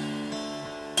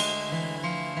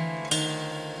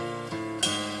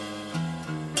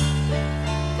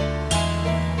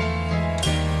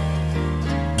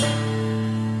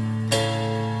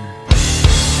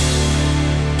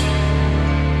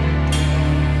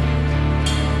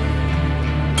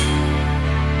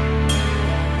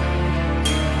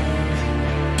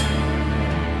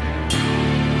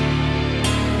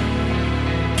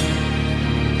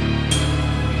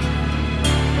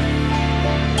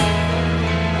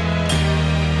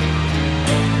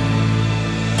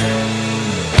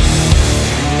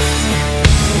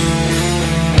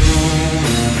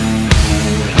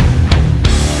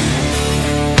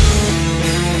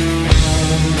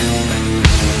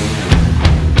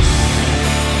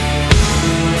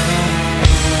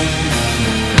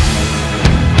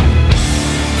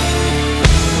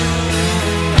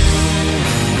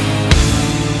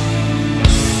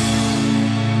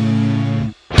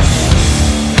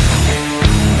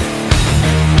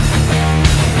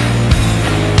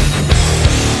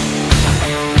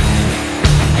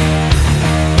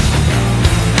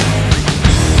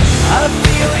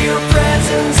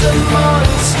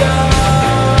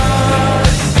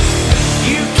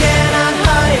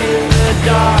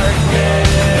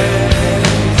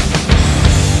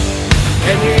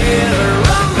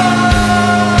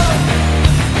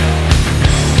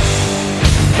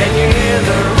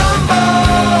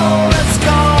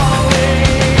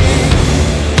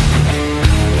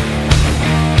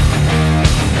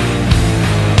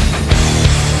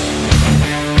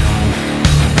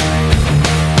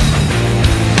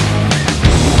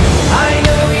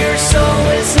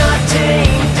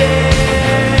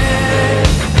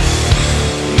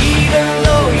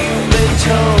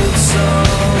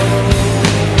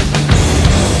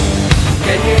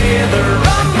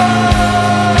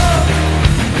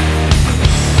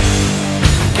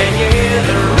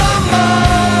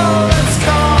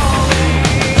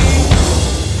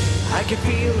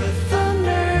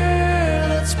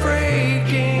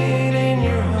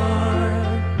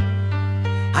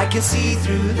 can see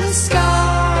through the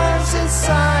scars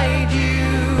inside you.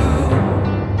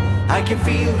 I can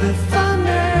feel the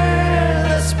thunder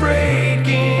that's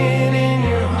breaking in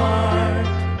your heart.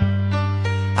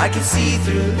 I can see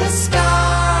through the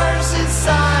scars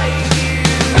inside you.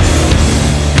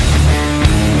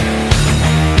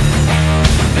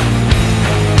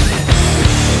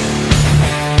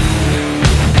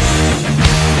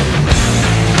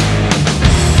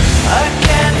 A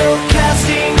candle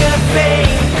casting a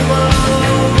faint glow.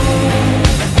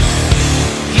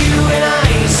 You and I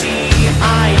see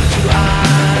eye to eye.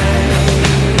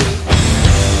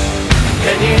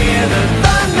 Can you hear the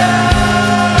thunder?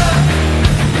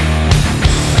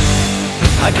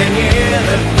 Can you hear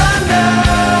the thunder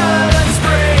that's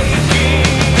breaking?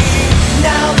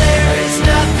 Now there is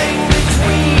nothing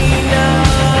between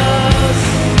us.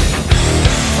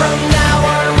 From now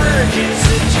our merge is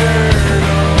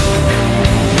eternal.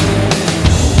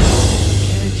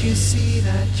 Can't you see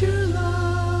that you're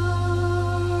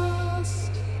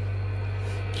lost?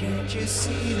 Can't you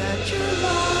see that you're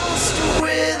lost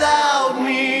without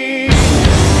me?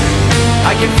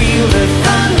 I can feel the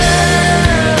thunder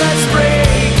that's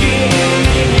breaking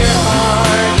in your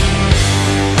heart.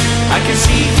 I can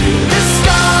see through the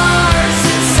scars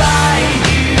inside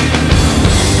you.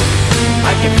 I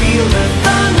can feel the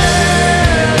thunder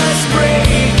that's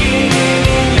breaking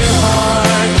in your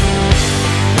heart.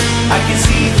 I can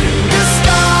see through the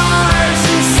scars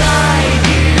inside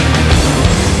you.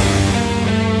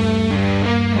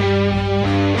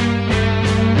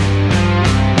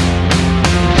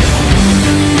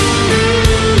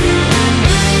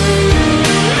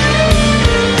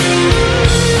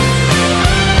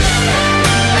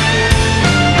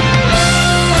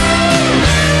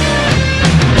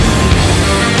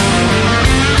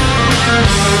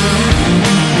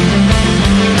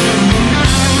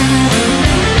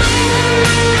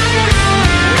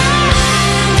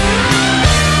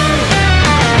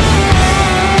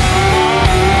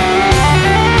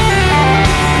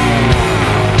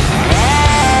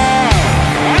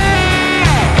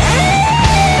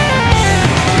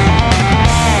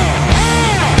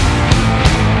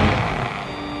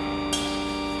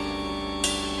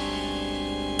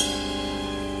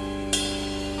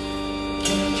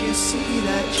 you see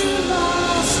that you're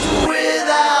lost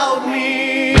without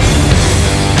me?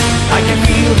 I can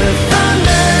feel the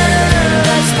thunder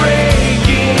that's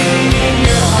breaking in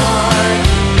your heart.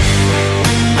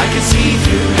 I can see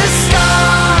through the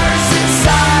scars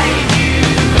inside you.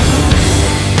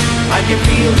 I can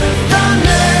feel the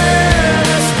thunder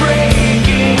that's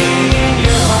breaking in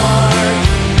your heart.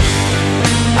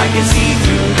 I can see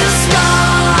through the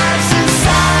scars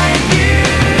inside you.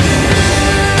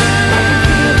 I can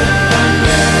feel the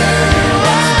thunder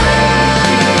that's breaking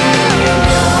in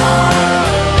your heart.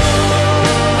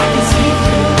 I can see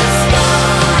through the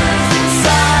scars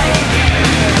inside you.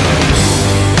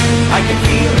 I can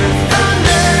feel the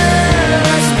thunder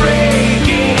that's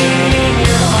breaking in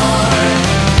your heart.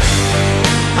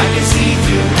 I can see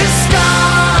through the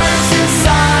scars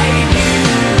inside you.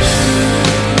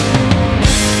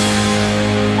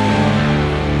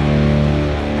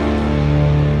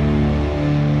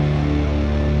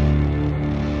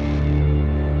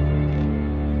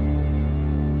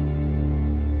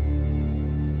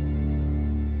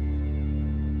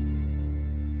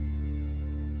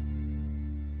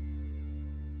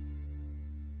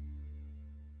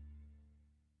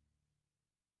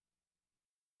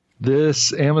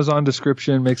 This Amazon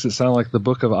description makes it sound like the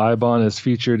Book of Ibon is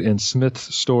featured in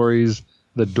Smith's stories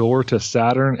The Door to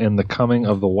Saturn and The Coming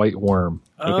of the White Worm.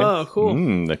 Oh,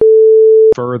 cool.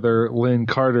 Further, Lynn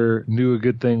Carter knew a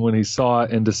good thing when he saw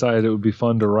it and decided it would be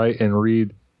fun to write and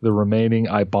read the remaining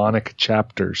Ibonic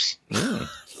chapters.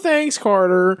 Thanks,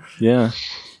 Carter. Yeah.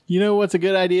 You know what's a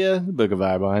good idea? The Book of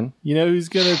Ibon. You know who's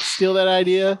going to steal that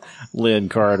idea? Lynn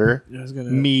Carter.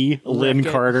 Me, Lynn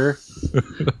Carter.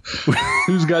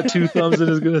 Who's got two thumbs and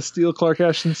is going to steal Clark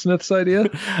Ashton Smith's idea?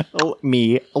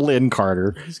 Me, Lynn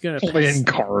Carter. He's going to Lynn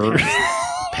Carter.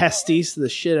 pastiche the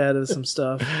shit out of some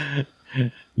stuff.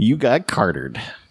 You got cartered.